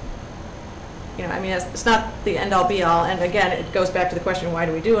 you know, I mean, it's not the end-all be-all, and again, it goes back to the question, why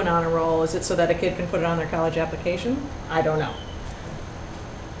do we do an honor roll? Is it so that a kid can put it on their college application? I don't know.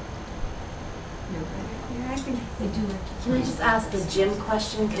 yeah, I think They do. Can I just ask the gym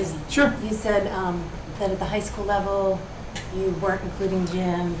question? Because Sure. you said that at the high school level, you weren't including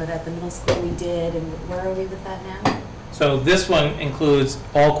gym, but at the middle school we did, and where are we with that now? So this one includes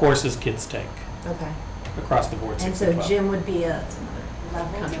all courses kids take Okay. across the board, And 6 so to 12. gym would be a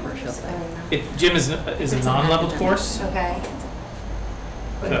level? Controversial thing. Gym is a non-leveled course, Okay,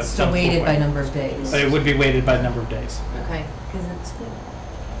 But so it's still done weighted full by way. number of days. But it would be weighted by number of days. okay, because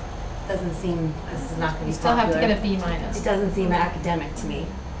it doesn't seem, this is not going to You be still have to popular. get a B minus. It doesn't seem academic to me,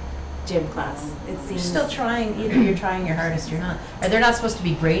 gym class. It You're seems, still trying, either you're trying your hardest or not. They're not supposed to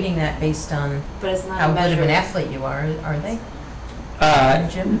be grading that based on but it's not how a good of an measure. athlete you are they? Uh,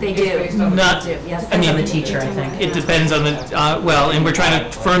 They do. Not- They do, yes. I mean, Depends on the teacher, I think. It depends on the, well, and we're trying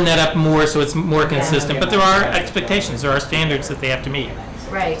to firm that up more so it's more consistent, but there are expectations, there are standards that they have to meet.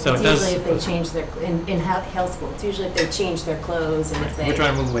 Right, So it's it does- usually if they change their, in health school, it's usually if they change their clothes and if they. We're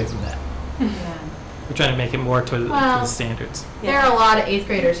trying to move away from that. We're trying to make it more to Well- the standards. There are a lot of 8th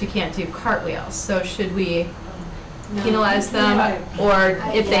graders who can't do cartwheels, so should we penalize them? Or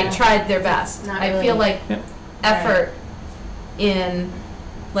if they Yeah. tried their best? Not I really. feel like Yep. effort in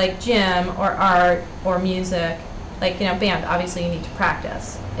like gym or art or music, like, you know, band, obviously you need to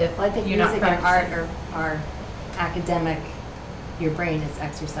practice. If Well, I think you're not music and art practicing. are academic, your brain is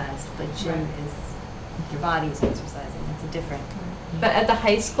exercised, but gym is, your body is exercising, it's a different. But at the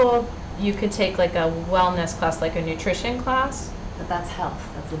high school, you could take like a wellness class, like a nutrition class, But that's health,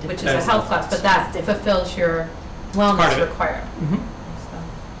 that's a different. which is That a is health health class, but That's that different. fulfills your part wellness of it. requirement. Mhm.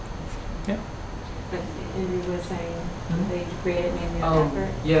 But Andrew was saying, they grade it mainly Oh, on effort.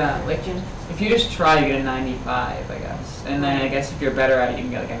 yeah, like, Jim? if you just try, you get a 95, I guess. And then I guess if you're better at it, you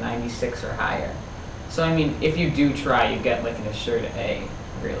can get like a 96 or higher. So, I mean, if you do try, you get like an assured A,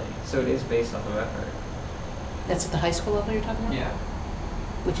 really. So it is based off of effort. That's at the high school level you're talking about? Yeah.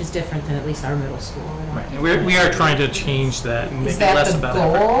 Which is different than at least our middle school. I don't- Right, and we are trying to change that and make Is it that less the about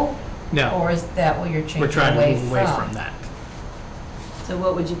effort. goal, No, or is that what you're changing we're trying to away move away from that. So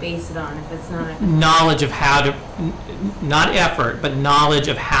what would you base it on if it's not? Knowledge of how to, not effort, but knowledge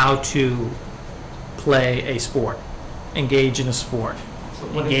of how to play a sport, engage in a sport, So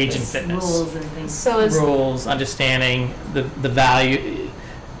what is engage in this? fitness. Rules and things. So is, Rules, understanding the value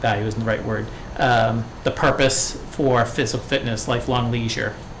isn't the right word, the purpose for physical fitness, lifelong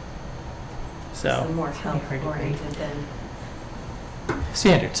leisure. So So, more health oriented than.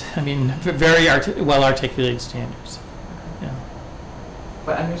 standards, I mean, very well-articulated standards. Yeah.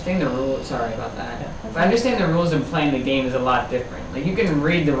 But understanding the rules, sorry about that. Yeah. But understanding the rules and playing the game is a lot different. Like, you can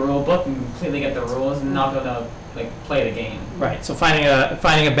read the rule book and completely get the rules and not be able to, like, play the game. Right, so finding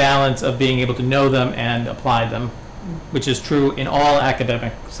a balance of being able to know them and apply them, which is true in all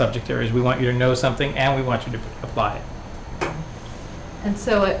academic subject areas. We want you to know something and we want you to apply it. And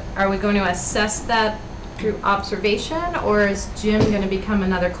so are we going to assess that through observation, or is gym going to become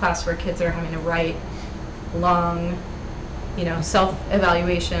another class where kids are having to write long,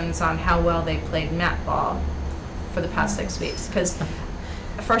 self-evaluations on how well they played mat ball for the past 6 weeks? Because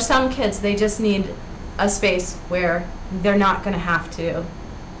for some kids, they just need a space where they're not going to have to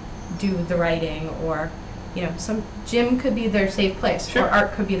do the writing, or, some gym could be their safe place, Sure. or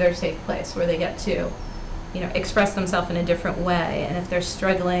art could be their safe place where they get to, express themselves in a different way. And if they're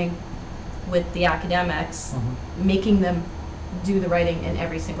struggling with the academics, making them do the writing in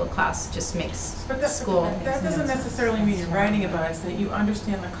every single class just makes But school. that doesn't necessarily mean you're writing about it, it's that you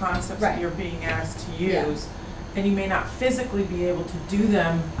understand the concepts that Right. you're being asked to Yeah. use. And you may not physically be able to do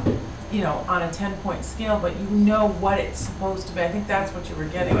them, on a 10-point scale, but you know what it's supposed to be. I think that's what you were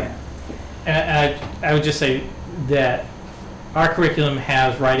getting at. And I would just say that our curriculum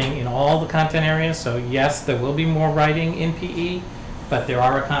has writing in all the content areas, so yes, there will be more writing in PE, but there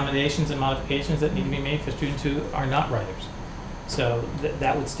are accommodations and modifications that need to be made for students who are not writers. So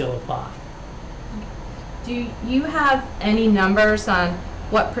that would still apply. Do you have any numbers on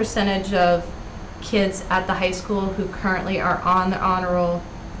what percentage of kids at the high school who currently are on the honor roll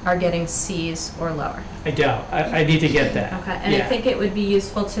are getting C's or lower? I don't. I need to get that. Okay, and I Yeah. think it would be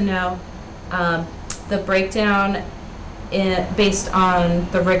useful to know the breakdown based on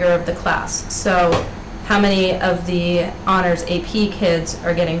the rigor of the class. So how many of the honors AP kids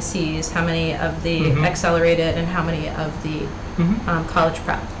are getting C's, how many of the Mhm. accelerated, and how many of the Mhm. college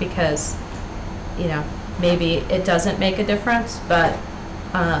prep? Because, maybe it doesn't make a difference, but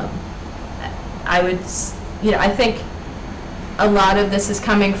I would, I think a lot of this is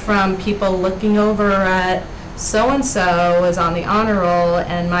coming from people looking over at so-and-so is on the honor roll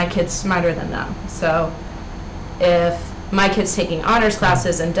and my kid's smarter than them. So if my kid's taking honors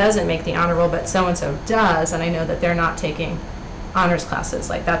classes and doesn't make the honor roll, but so-and-so does, and I know that they're not taking honors classes,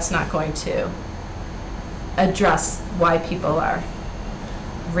 like, that's not going to address why people are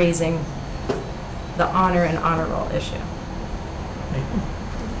raising the honor and honor roll issue.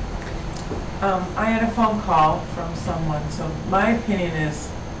 I had a phone call from someone, so my opinion is,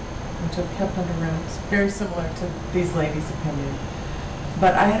 which I've kept under wraps, very similar to these ladies' opinion.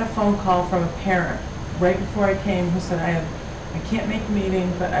 But I had a phone call from a parent right before I came who said, I can't make the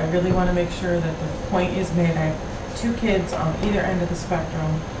meeting, but I really want to make sure that the point is made. I have 2 kids on either end of the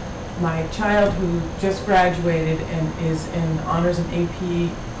spectrum. My child, who just graduated and is in honors and AP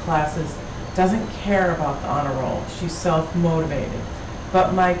classes, doesn't care about the honor roll. She's self-motivated.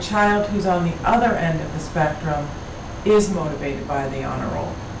 But my child, who's on the other end of the spectrum, is motivated by the honor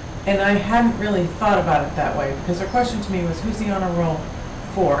roll. And I hadn't really thought about it that way, because her question to me was, who's the honor roll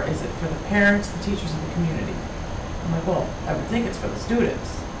for? Is it for the parents, the teachers, and the community? I'm like, well, I would think it's for the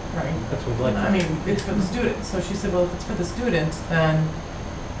students, right? That's what we'd like. I mean, it's for the students. So she said, well, if it's for the students, then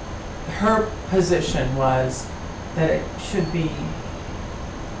her position was that it should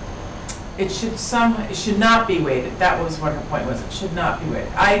not be weighted. That was what her point was. It should not be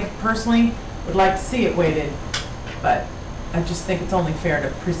weighted. I personally would like to see it weighted, but I just think it's only fair to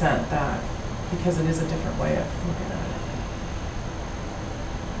present that because it is a different way of looking at it.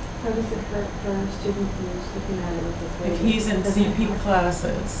 How does it hurt for a student who's looking at it with this way? If he's in CP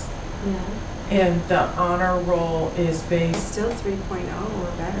classes Yeah, and the honor roll is it's based, still 3.0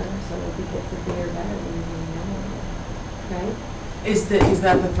 or better, so if he gets a B or better, then he's in the honor roll, right? Is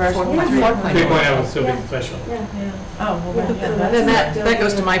that the threshold? 3.0 will still be the threshold. Yeah. Oh, well, yeah, Then that's, that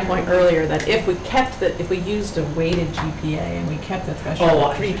goes to my point earlier, that if we used a weighted GPA and we kept the threshold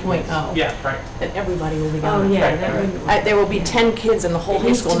Oh, at 3.0, Yeah, right. then everybody will be Oh, on it. yeah. Right, that right, would- There will be 10 kids in the whole It high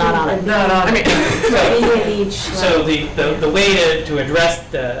needs school to not be on it. like- not on I mean, Maybe in each. So the way to address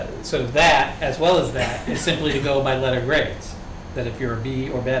the, sort of that, as well as that, is simply to go by letter grades. That if you're a B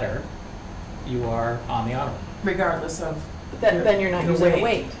or better, you are on the honor roll. regardless of. then you're not Your using the weight.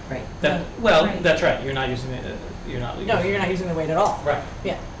 weight. Right. That, well, Right. that's right, you're not using it, you're not. No, you're not using the weight at all. Right.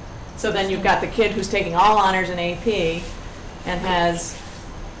 So then you've got the kid who's taking all honors in AP and has,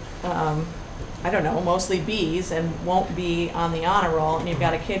 I don't know, mostly Bs and won't be on the honor roll, and you've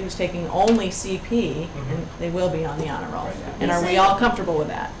got a kid who's taking only CP and they will be on the honor roll. And are we all comfortable with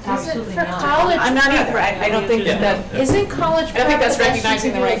that? Absolutely For not. college I'm not either. prep, I don't think Yeah. that, Isn't college I prep think that's the best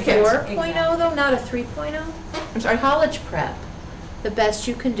recognizing you the can right do kids. a 4.0 though, not a 3.0? I'm sorry? College prep, the best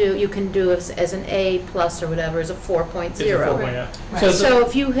you can do as an A plus or whatever is a 4.0. It's a 4.0. So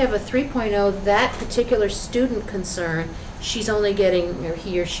if you have a 3.0, that particular student concern, she's only getting, or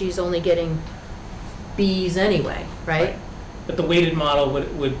he or she's only getting Bs anyway, right? But the weighted model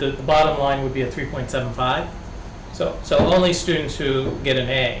would the bottom line would be a 3.75. So only students who get an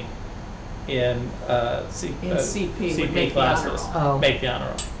A in CP would CP make the honor classes roll. Oh. make the honor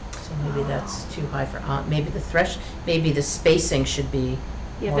roll. So maybe that's too high for, maybe the spacing should be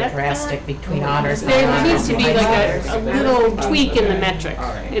Yeah, more that- drastic between honors and There non-honors. needs to be like a little tweak in the metric, All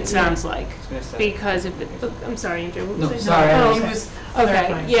right. it sounds like, I was gonna say. because if it, I'm sorry, Andrew. what was No, I- sorry, I Oh, was He was okay,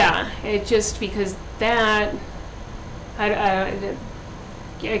 clarifying. yeah, it just, because that,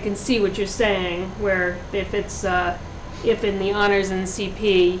 I can see what you're saying, where if it's, if in the honors and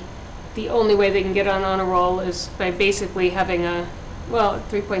CP, the only way they can get on honor roll is by basically having a, well,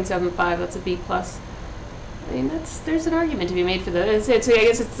 3.75, that's a B plus. I mean, there's an argument to be made for that. I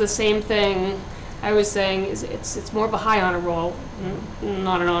guess it's the same thing I was saying, is it's more of a high honor roll,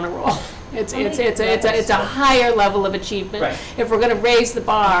 not an honor roll. It's a higher level of achievement. Right. If we're gonna raise the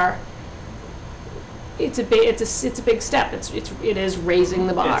bar, it's a big step. It is raising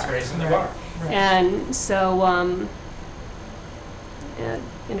the bar. It's raising the bar. And so,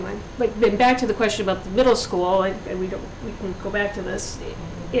 anyway, but then back to the question about the middle school, and we can go back to this,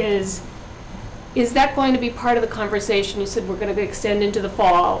 is that going to be part of the conversation? You said we're going to extend into the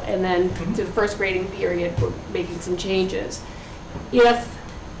fall, and then to the first grading period, we're making some changes. If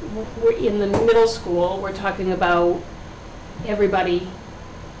we're in the middle school, we're talking about everybody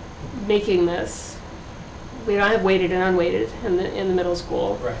making this. We don't have weighted and unweighted in the middle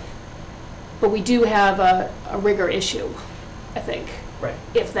school. Right. But we do have a rigor issue, I think, Right.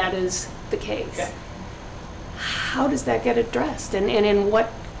 if that is the case. Okay. How does that get addressed, and in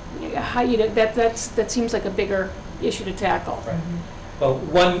what, how, you know, that seems like a bigger issue to tackle. Right. Well,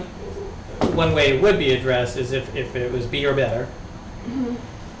 one way it would be addressed is if it was B or better. Mhm.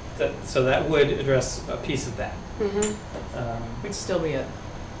 So that would address a piece of that. Mhm. We'd still be at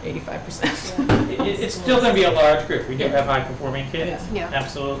 85%. It's still going to be a large group. We do have high-performing kids. Yeah.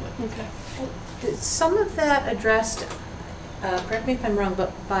 Absolutely. Okay. Some of that addressed, correct me if I'm wrong,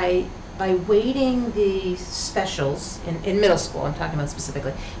 but by weighting the specials, in middle school, I'm talking about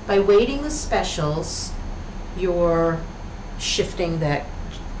specifically, by weighting the specials, you're shifting that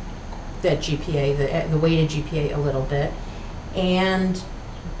GPA, the weighted GPA a little bit, and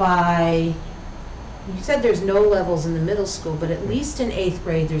by, you said there's no levels in the middle school, but at least in 8th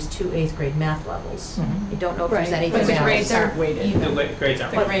grade, there's 2 8th grade math levels. I don't know if there's Right. any But the else. grades aren't weighted. The grades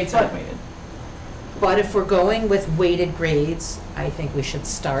aren't. The grades aren't weighted. But if we're going with weighted grades, I think we should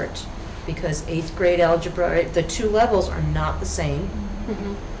start, because 8th grade algebra, the 2 levels are not the same.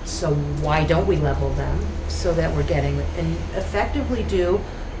 Mhm. So why don't we level them so that we're getting, and effectively do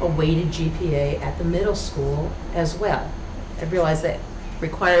a weighted GPA at the middle school as well? I realize that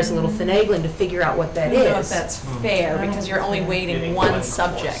requires a little finagling to figure out what that I don't know if is. that's fair, because you're only weighting Getting one one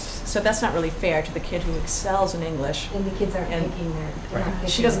subject. course. So that's not really fair to the kid who excels in English. And the kids aren't And- picking they're not She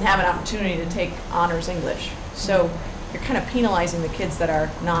picking doesn't have an their- opportunity to take honors English. So you're kind of penalizing the kids that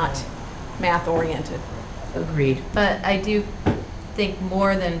are not math-oriented. Agreed. But I do think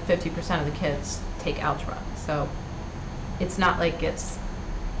more than 50% of the kids take algebra, so it's not like it's,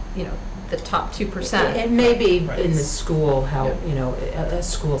 you know, the top 2%. It may be Right. in the school, how, Yeah. you know, a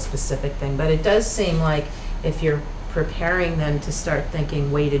school-specific thing, but it does seem like if you're preparing them to start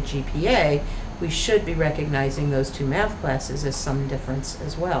thinking weighted GPA, we should be recognizing those 2 math classes as some difference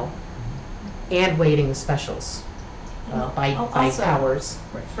as well. And weighting the specials by Also- hours.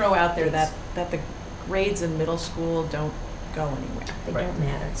 Throw out there that the grades in middle school don't go anywhere. They Right. don't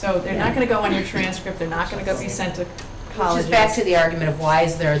matter. So they're not going to go on your transcript, they're not going to go be sent to Which colleges. is back to the argument of why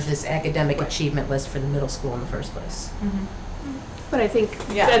is there this academic achievement list for the middle school in the first place? But I think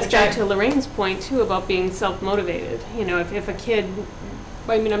Yeah, that's which back I- to Lorraine's point too about being self-motivated. You know, if a kid,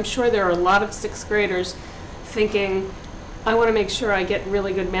 I mean, I'm sure there are a lot of sixth graders thinking, I want to make sure I get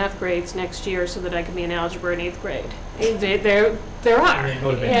really good math grades next year so that I can be in algebra in 8th grade. There are. And they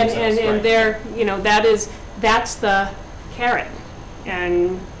motivate And themselves, right. they're, you know, that's the carrot.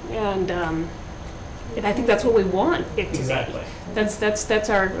 And I think that's what we want it to be. Exactly. That's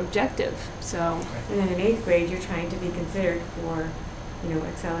our objective, so. And then in 8th grade, you're trying to be considered for, you know,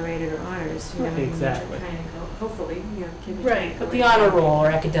 accelerated or honors, you know. and you're Exactly. Trying to go, hopefully, you know, kids are Right, trying to go But the right honor now. roll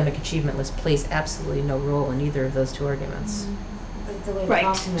or academic achievement list plays absolutely no role in either of those two arguments. But it's a way to Right.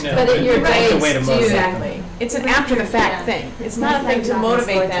 compliment. No, But it- your it's a way to grades do. motivate. Exactly. It's an after-the-fact thing. It's not a thing to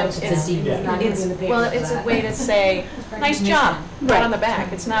motivate them. It's a deep- It's not gonna be in the paper Well, for it's a that. way to say, nice job, pat on the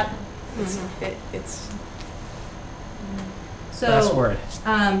back. It's not, Mhm. it's. Last So, word.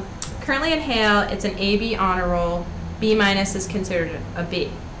 currently in Hale, it's an AB honor roll. B minus is considered a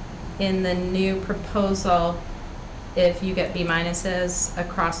B. In the new proposal, if you get B minuses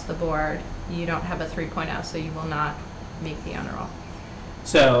across the board, you don't have a 3.0, so you will not make the honor roll.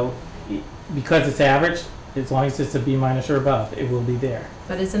 So, because it's average, as long as it's a B minus or above, it will be there.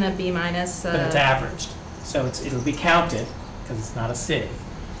 But isn't a B minus? But it's averaged, so it'll be counted because it's not a C.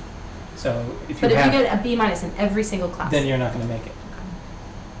 So if you But if you have, get a B minus in every single class, then you're not going to make it.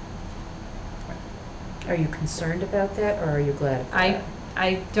 Are you concerned about that, or are you glad? of that?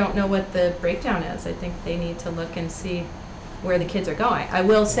 I don't know what the breakdown is. I think they need to look and see where the kids are going. I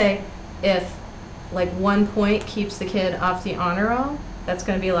will say, if like 1 point keeps the kid off the honor roll, that's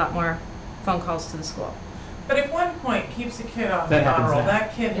going to be a lot more phone calls to the school. But if 1 point keeps a kid off That the honor happens roll, now.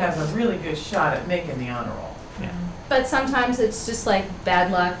 that kid has a really good shot at making the honor roll. But sometimes it's just like bad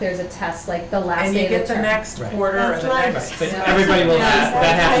luck. There's a test like the last And day you of the get the term. next Right. quarter or That's the right. next. But Yeah. everybody will Yeah. have,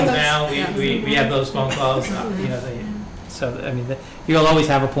 that happens Yeah. now, we have those phone calls, you know, so, I mean, you'll always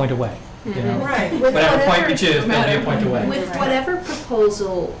have a point away, you know? Right. With Whatever point you whatever- choose, there'll be a point away. With whatever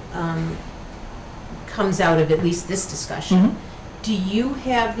proposal comes out of at least this discussion, Mhm. do you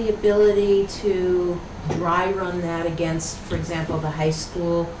have the ability to dry run that against, for example, the high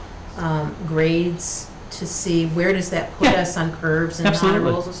school grades to see where does that put Yeah. us on curves and honor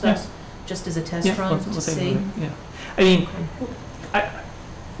Absolutely. rolls and stuff? Yes. Just as a test Yeah, run we'll to take a see? look, yeah. I mean,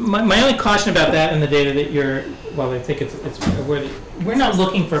 my only caution about that in the data that you're, well, I think it's we're not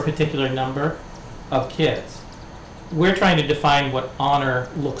looking for a particular number of kids. We're trying to define what honor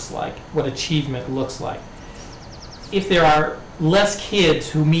looks like, what achievement looks like. If there are less kids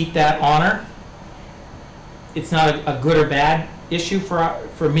who meet that honor, it's not a good or bad issue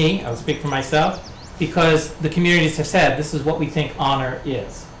for me, I'll speak for myself, because the communities have said this is what we think honor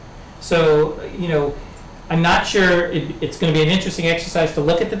is. So, you know, I'm not sure it's going to be an interesting exercise to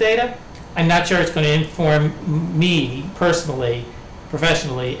look at the data. I'm not sure it's going to inform me personally,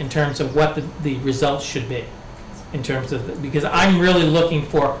 professionally, in terms of what the results should be. In terms of, because I'm really looking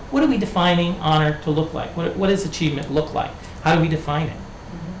for, what are we defining honor to look like? What does achievement look like? How do we define it?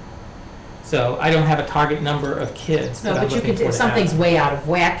 So I don't have a target number of kids No, that I'm but you looking could, for if to something's have. way out of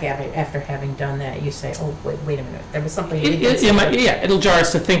whack after having done that, you say, oh, wait a minute, there was something. we did Yeah, it'll jar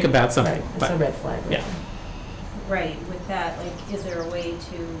us to think about something. Right, it's but- a red flag. Yeah. Right, with that, like, is there a way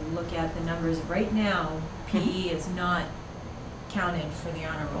to look at the numbers? Right now, PE is not counted for the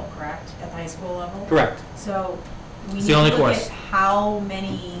honor roll, correct, at the high school level? Correct. So we It's need the only to look course. at how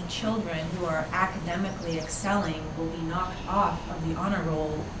many children who are academically excelling will be knocked off of the honor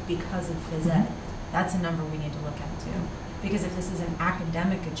roll because of phys ed. That's a number we need to look at too. Because if this is an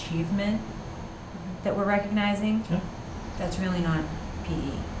academic achievement that we're recognizing, Yeah. that's really not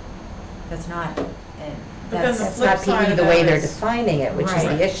PE. That's not, But then that's, the That's flip not side PE of the that way they're is- defining it, which is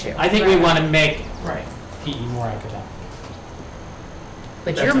Right. the issue. I think we Right. want to make PE more academic.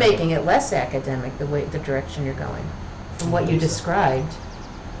 But That's you're our- making it less academic, the direction you're going. From what you believe so. described,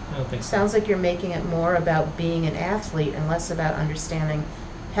 I don't think so. sounds like you're making it more about being an athlete and less about understanding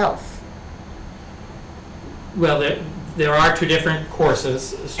health. Well, there are two different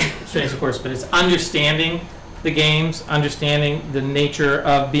courses, streams of course, but it's understanding the games, understanding the nature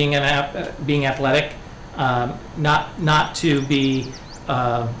of being being athletic, not to be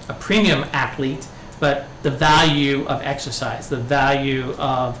a premium athlete, but the value of exercise, the value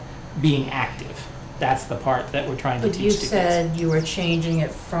of being active. That's the part that we're trying to But teach you to kids. said you were changing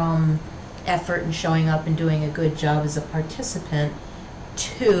it from effort and showing up and doing a good job as a participant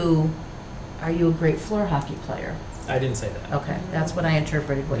to, are you a great floor hockey player? I didn't say that. Okay, that's what I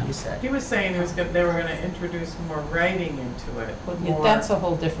interpreted what you said. He was saying they were gonna introduce more writing into it. more- That's a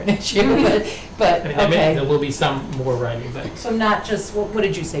whole different issue, but, I mean, okay. there will be some more writing, but So not just, what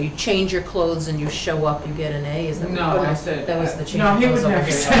did you say? You change your clothes and you show up, you get an A? Is that No, what I said- that was the change? No, he of would clothes over never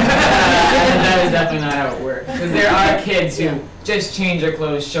here. say That is definitely not how it works. Because there are kids who just change their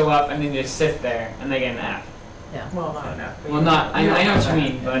clothes, show up, and then just sit there, and they get an F. Yeah. Well, not enough. Well, not, I know what you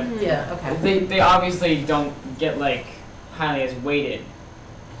mean, but Yeah, okay. they obviously don't get like highly as weighted.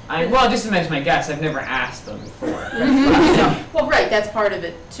 Well, just to mention my guess, I've never asked them before. No. Well, right, that's part of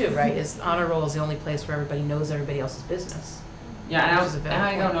it too, right? Is honor roll is the only place where everybody knows everybody else's business. Yeah, and Which is a valid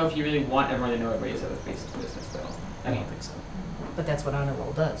I don't point. know if you really want everyone to know everybody's other business though. I don't think so. But that's what honor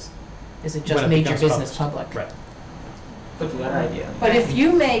roll does. Is it When just it made your becomes business public? Right. Put that idea. But if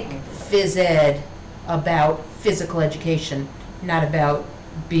you make phys ed about physical education, not about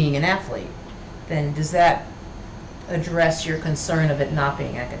being an athlete, then does that address your concern of it not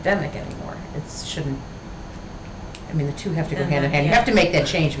being academic anymore? It shouldn't, I mean, the two have to go Then hand in that- hand. You yeah. have to make that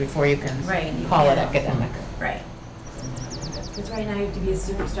change before you can Right, you call it can't. academic. Right. Because right now you have to be a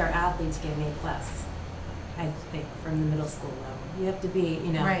superstar athlete to get an A+, I think, from the middle school level. You have to be,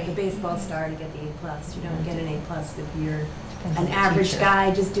 Right. the baseball star to get the A+. You don't get an A+ if you're Depends on an the average teacher.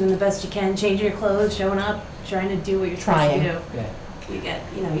 guy just doing the best you can, changing your clothes, showing up, trying to do what you're Trying. supposed to Yeah. do. You get,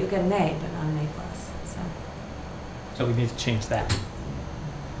 you get an A, but not an A+. So So we need to change that.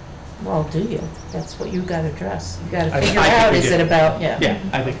 Well, do you? That's what you gotta address. You gotta I figure think out, we is do. it about, yeah. Yeah,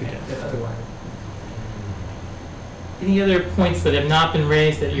 I think we did. Any other points that have not been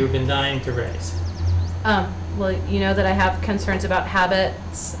raised that you've been dying to raise? Well, you know that I have concerns about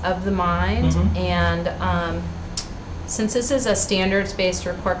habits of the mind, Mhm. and since this is a standards-based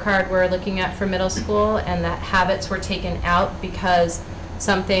report card we're looking at for middle school, and that habits were taken out because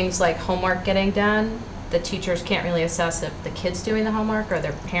some things like homework getting done, the teachers can't really assess if the kid's doing the homework or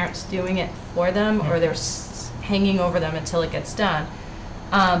their parents doing it for them, or they're hanging over them until it gets done.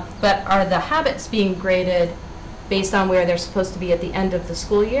 But are the habits being graded based on where they're supposed to be at the end of the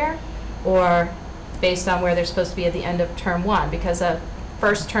school year, or based on where they're supposed to be at the end of term one? Because a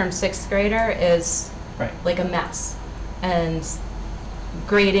first term sixth grader is Right. like a mess, and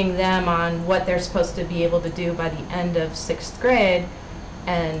grading them on what they're supposed to be able to do by the end of sixth grade,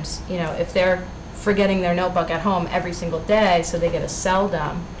 and if they're forgetting their notebook at home every single day, so they get a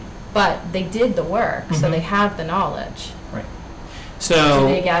seldom, but they did the work, so Mhm. they have the knowledge. So,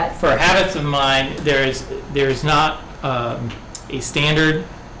 Do they get- for habits of mind, there's not a standard,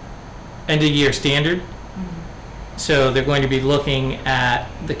 end-of-year standard. So they're going to be looking at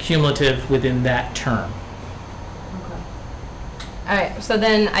the cumulative within that term. All right, so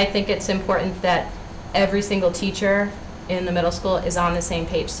then I think it's important that every single teacher in the middle school is on the same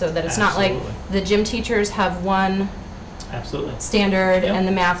page, so that it's not like Absolutely. the gym teachers have one Absolutely. standard Yep. and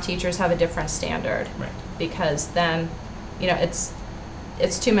the math teachers have a different standard. Right. Because then,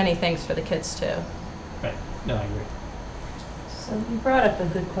 it's too many things for the kids too. Right. No, I agree. So you brought up a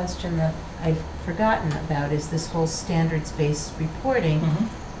good question that I'd forgotten about, is this whole standards-based reporting.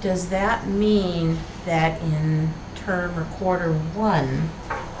 Does that mean that in term or quarter one,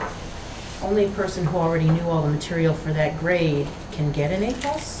 only a person who already knew all the material for that grade can get an A+?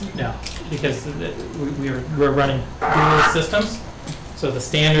 No, because we're running dual systems. So the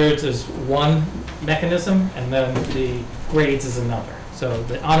standards is one mechanism, and then the grades is another. So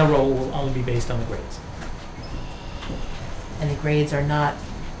the honor roll will only be based on the grades. And the grades are not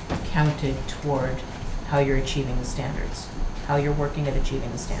counted toward how you're achieving the standards, how you're working at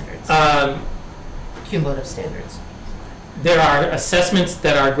achieving the standards, cumulative standards. There are assessments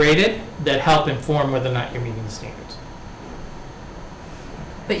that are graded that help inform whether or not you're meeting the standards.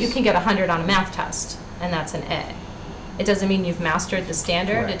 But you can get 100 on a math test, and that's an A. It doesn't mean you've mastered the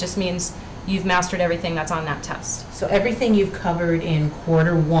standard, it Correct. just means you've mastered everything that's on that test. So everything you've covered in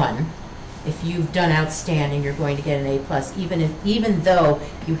quarter one, if you've done outstanding, you're going to get an A+, even though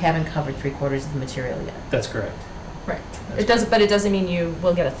you haven't covered 3/4 of the material yet. That's correct. Right. But it doesn't mean you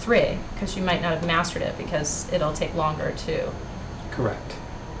will get a 3, because you might not have mastered it, because it'll take longer to Correct.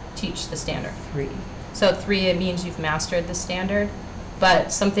 teach the standard. 3. So 3, it means you've mastered the standard,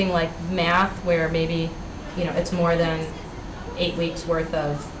 but something like math, where maybe, it's more than 8 weeks worth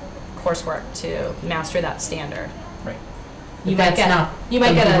of coursework to master that standard. Right. You But might that's get, not you might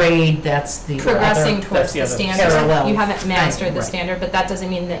the get a grade, that's the progressing other. towards the the other standard. parallel You haven't mastered thing. the Right. standard, but that doesn't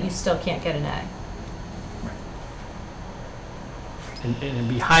mean that you still can't get an A. And it'd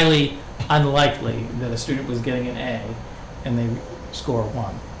be highly unlikely that a student was getting an A and they score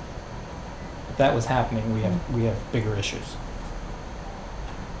 1. If that was happening, we have bigger issues.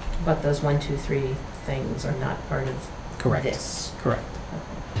 But those 1, 2, 3 things are not part of Correct. this. Correct.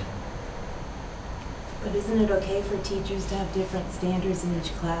 But isn't it okay for teachers to have different standards in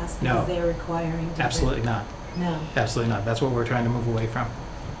each class No. because they're requiring different? Absolutely not. No, Absolutely not. That's what we're trying to move away from.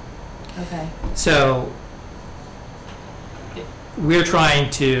 okay. So we're trying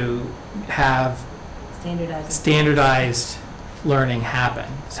to have Standardized. standardized learning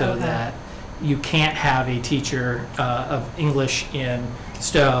happen so Okay. that you can't have a teacher of English in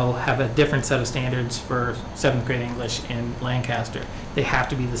Stowe have a different set of standards for 7th grade English in Lancaster. They have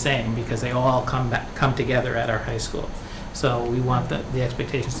to be the same because they all come together at our high school. So we want the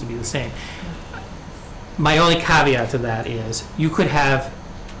expectations to be the same. My only caveat to that is you could have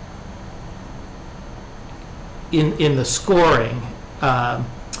in the scoring,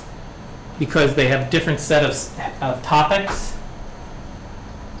 because they have different set of topics.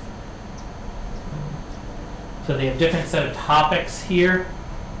 So they have different set of topics here.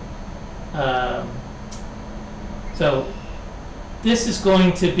 So this is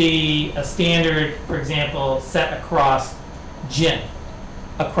going to be a standard, for example, set across gym,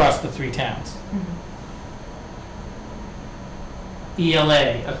 across the 3 towns.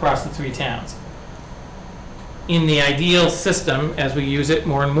 ELA across the 3 towns. In the ideal system, as we use it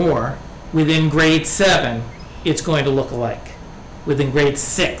more and more, within grade 7, it's going to look alike. Within grade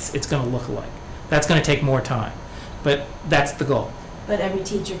 6, it's going to look alike. That's going to take more time, but that's the goal. But every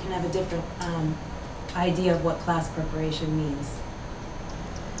teacher can have a different idea of what class preparation means.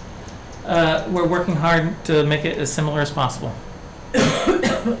 We're working hard to make it as similar as possible.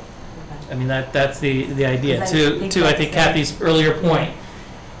 I mean, that's the idea. Because I think To I that's think the- Kathy's earlier point,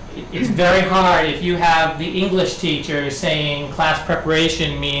 it's very hard if you have the English teacher saying class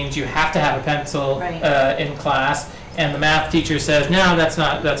preparation means you have to have a pencil Right. in class, and the math teacher says, no, that's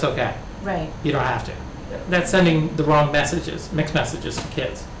okay. Right. You don't have to. That's sending the wrong messages, mixed messages to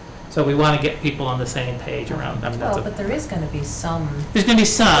kids. So we want to get people on the same page around. I mean, Well, but there is going to be some there's going to be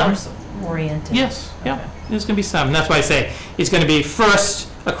some. course-oriented. Yes, yeah, Okay. there's going to be some. And that's why I say it's going to be first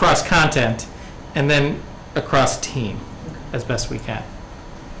across content and then across team as best we can.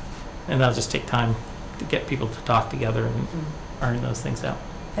 And that'll just take time to get people to talk together and iron those things out.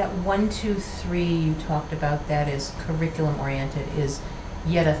 That 1, 2, 3 you talked about, that is curriculum-oriented, is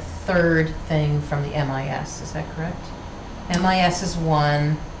yet a third thing from the MIS, is that correct? MIS is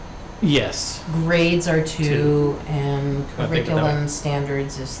 1, Yes. grades are 2, and I think that curriculum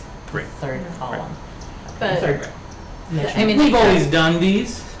standards is 3. third column. But, Third grade. I mean, We've always done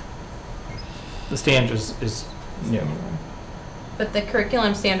these. The standards is new. but the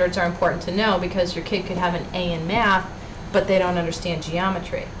curriculum standards are important to know because your kid could have an A in math, but they don't understand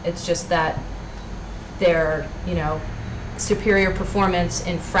geometry. It's just that their, superior performance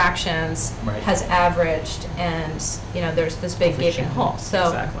in fractions Right. has averaged, and, there's this big gaping hole. So,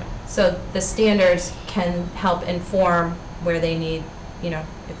 Exactly. so the standards can help inform where they need,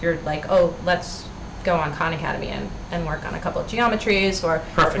 if you're like, oh, let's go on Khan Academy and work on a couple of geometries, or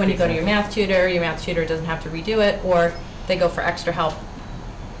Perfect when you go to your example. math tutor doesn't have to redo it, or they go for extra help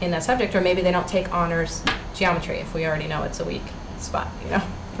in that subject, or maybe they don't take honors geometry if we already know it's a weak spot,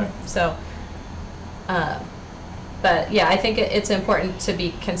 Right. So, but yeah, I think it's important to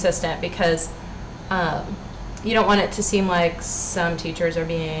be consistent because you don't want it to seem like some teachers are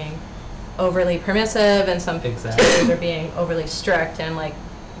being overly permissive and some Exactly. teachers are being overly strict, and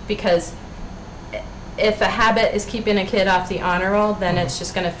because if a habit is keeping a kid off the honor roll, then it's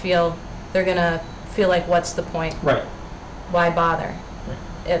just they're gonna feel like, what's the point? Right. Why bother?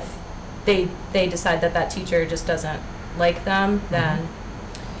 If they decide that teacher just doesn't like them, then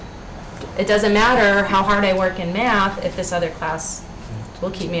it doesn't matter how hard I work in math if this other class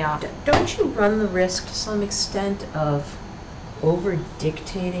will keep me off. Don't you run the risk to some extent of over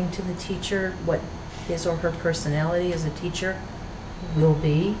dictating to the teacher what his or her personality as a teacher will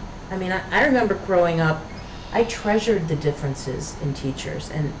be? I mean, I remember growing up, I treasured the differences in teachers,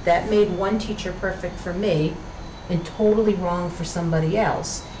 and that made one teacher perfect for me and totally wrong for somebody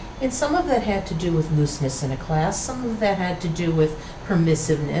else. And some of that had to do with looseness in a class, some of that had to do with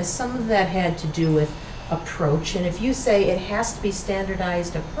permissiveness, some of that had to do with approach. And if you say it has to be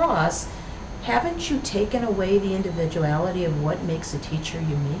standardized across, haven't you taken away the individuality of what makes a teacher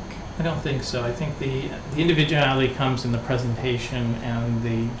unique? I don't think so. I think the individuality comes in the presentation and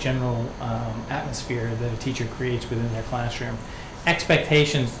the general atmosphere that a teacher creates within their classroom.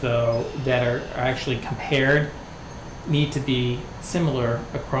 Expectations, though, that are actually compared need to be similar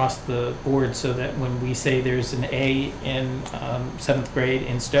across the board so that when we say there's an A in 7th grade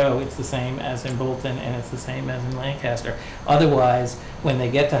in Stowe, it's the same as in Bolton and it's the same as in Lancaster. Otherwise, when they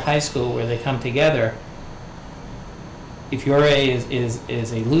get to high school where they come together, if your A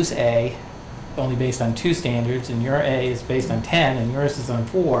is a loose A, only based on 2 standards, and your A is based on 10, and yours is on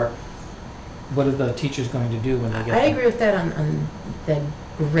 4, what are the teachers going to do when they get I them? agree with that on the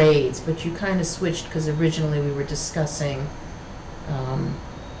grades, but you kind of switched because originally we were discussing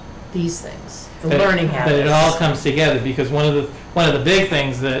these things, the learning habits. But it all comes together, because one of the big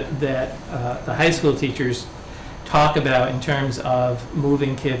things that the high school teachers talk about in terms of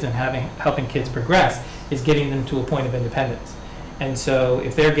moving kids and helping kids progress is getting them to a point of independence. And so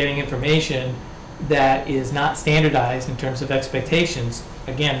if they're getting information that is not standardized in terms of expectations,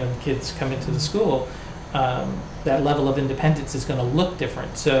 again, when kids come into the school, that level of independence is going to look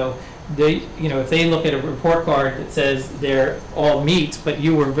different. So they, if they look at a report card that says they're all meets, but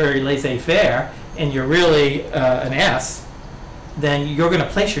you were very laissez-faire and you're really an S, then you're going to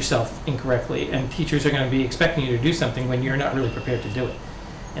place yourself incorrectly, and teachers are going to be expecting you to do something when you're not really prepared to do it.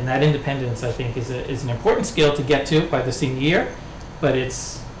 And that independence, I think, is an important skill to get to by the senior year, but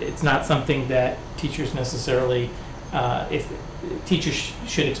it's not something that teachers necessarily, if teachers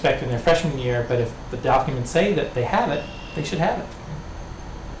should expect in their freshman year, but if the documents say that they have it, they should have it.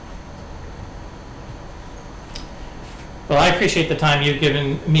 Well, I appreciate the time you've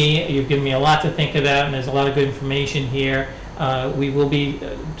given me. You've given me a lot to think about, and there's a lot of good information here. We will be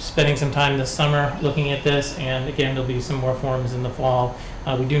spending some time this summer looking at this, and again, there'll be some more forums in the fall.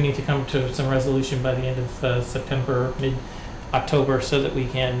 We do need to come to some resolution by the end of September, mid-October, so that we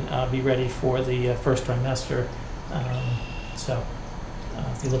can be ready for the first trimester. So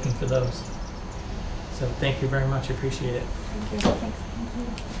be looking for those. So thank you very much. Appreciate it. Thank you. Thank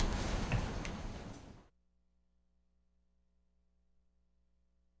you.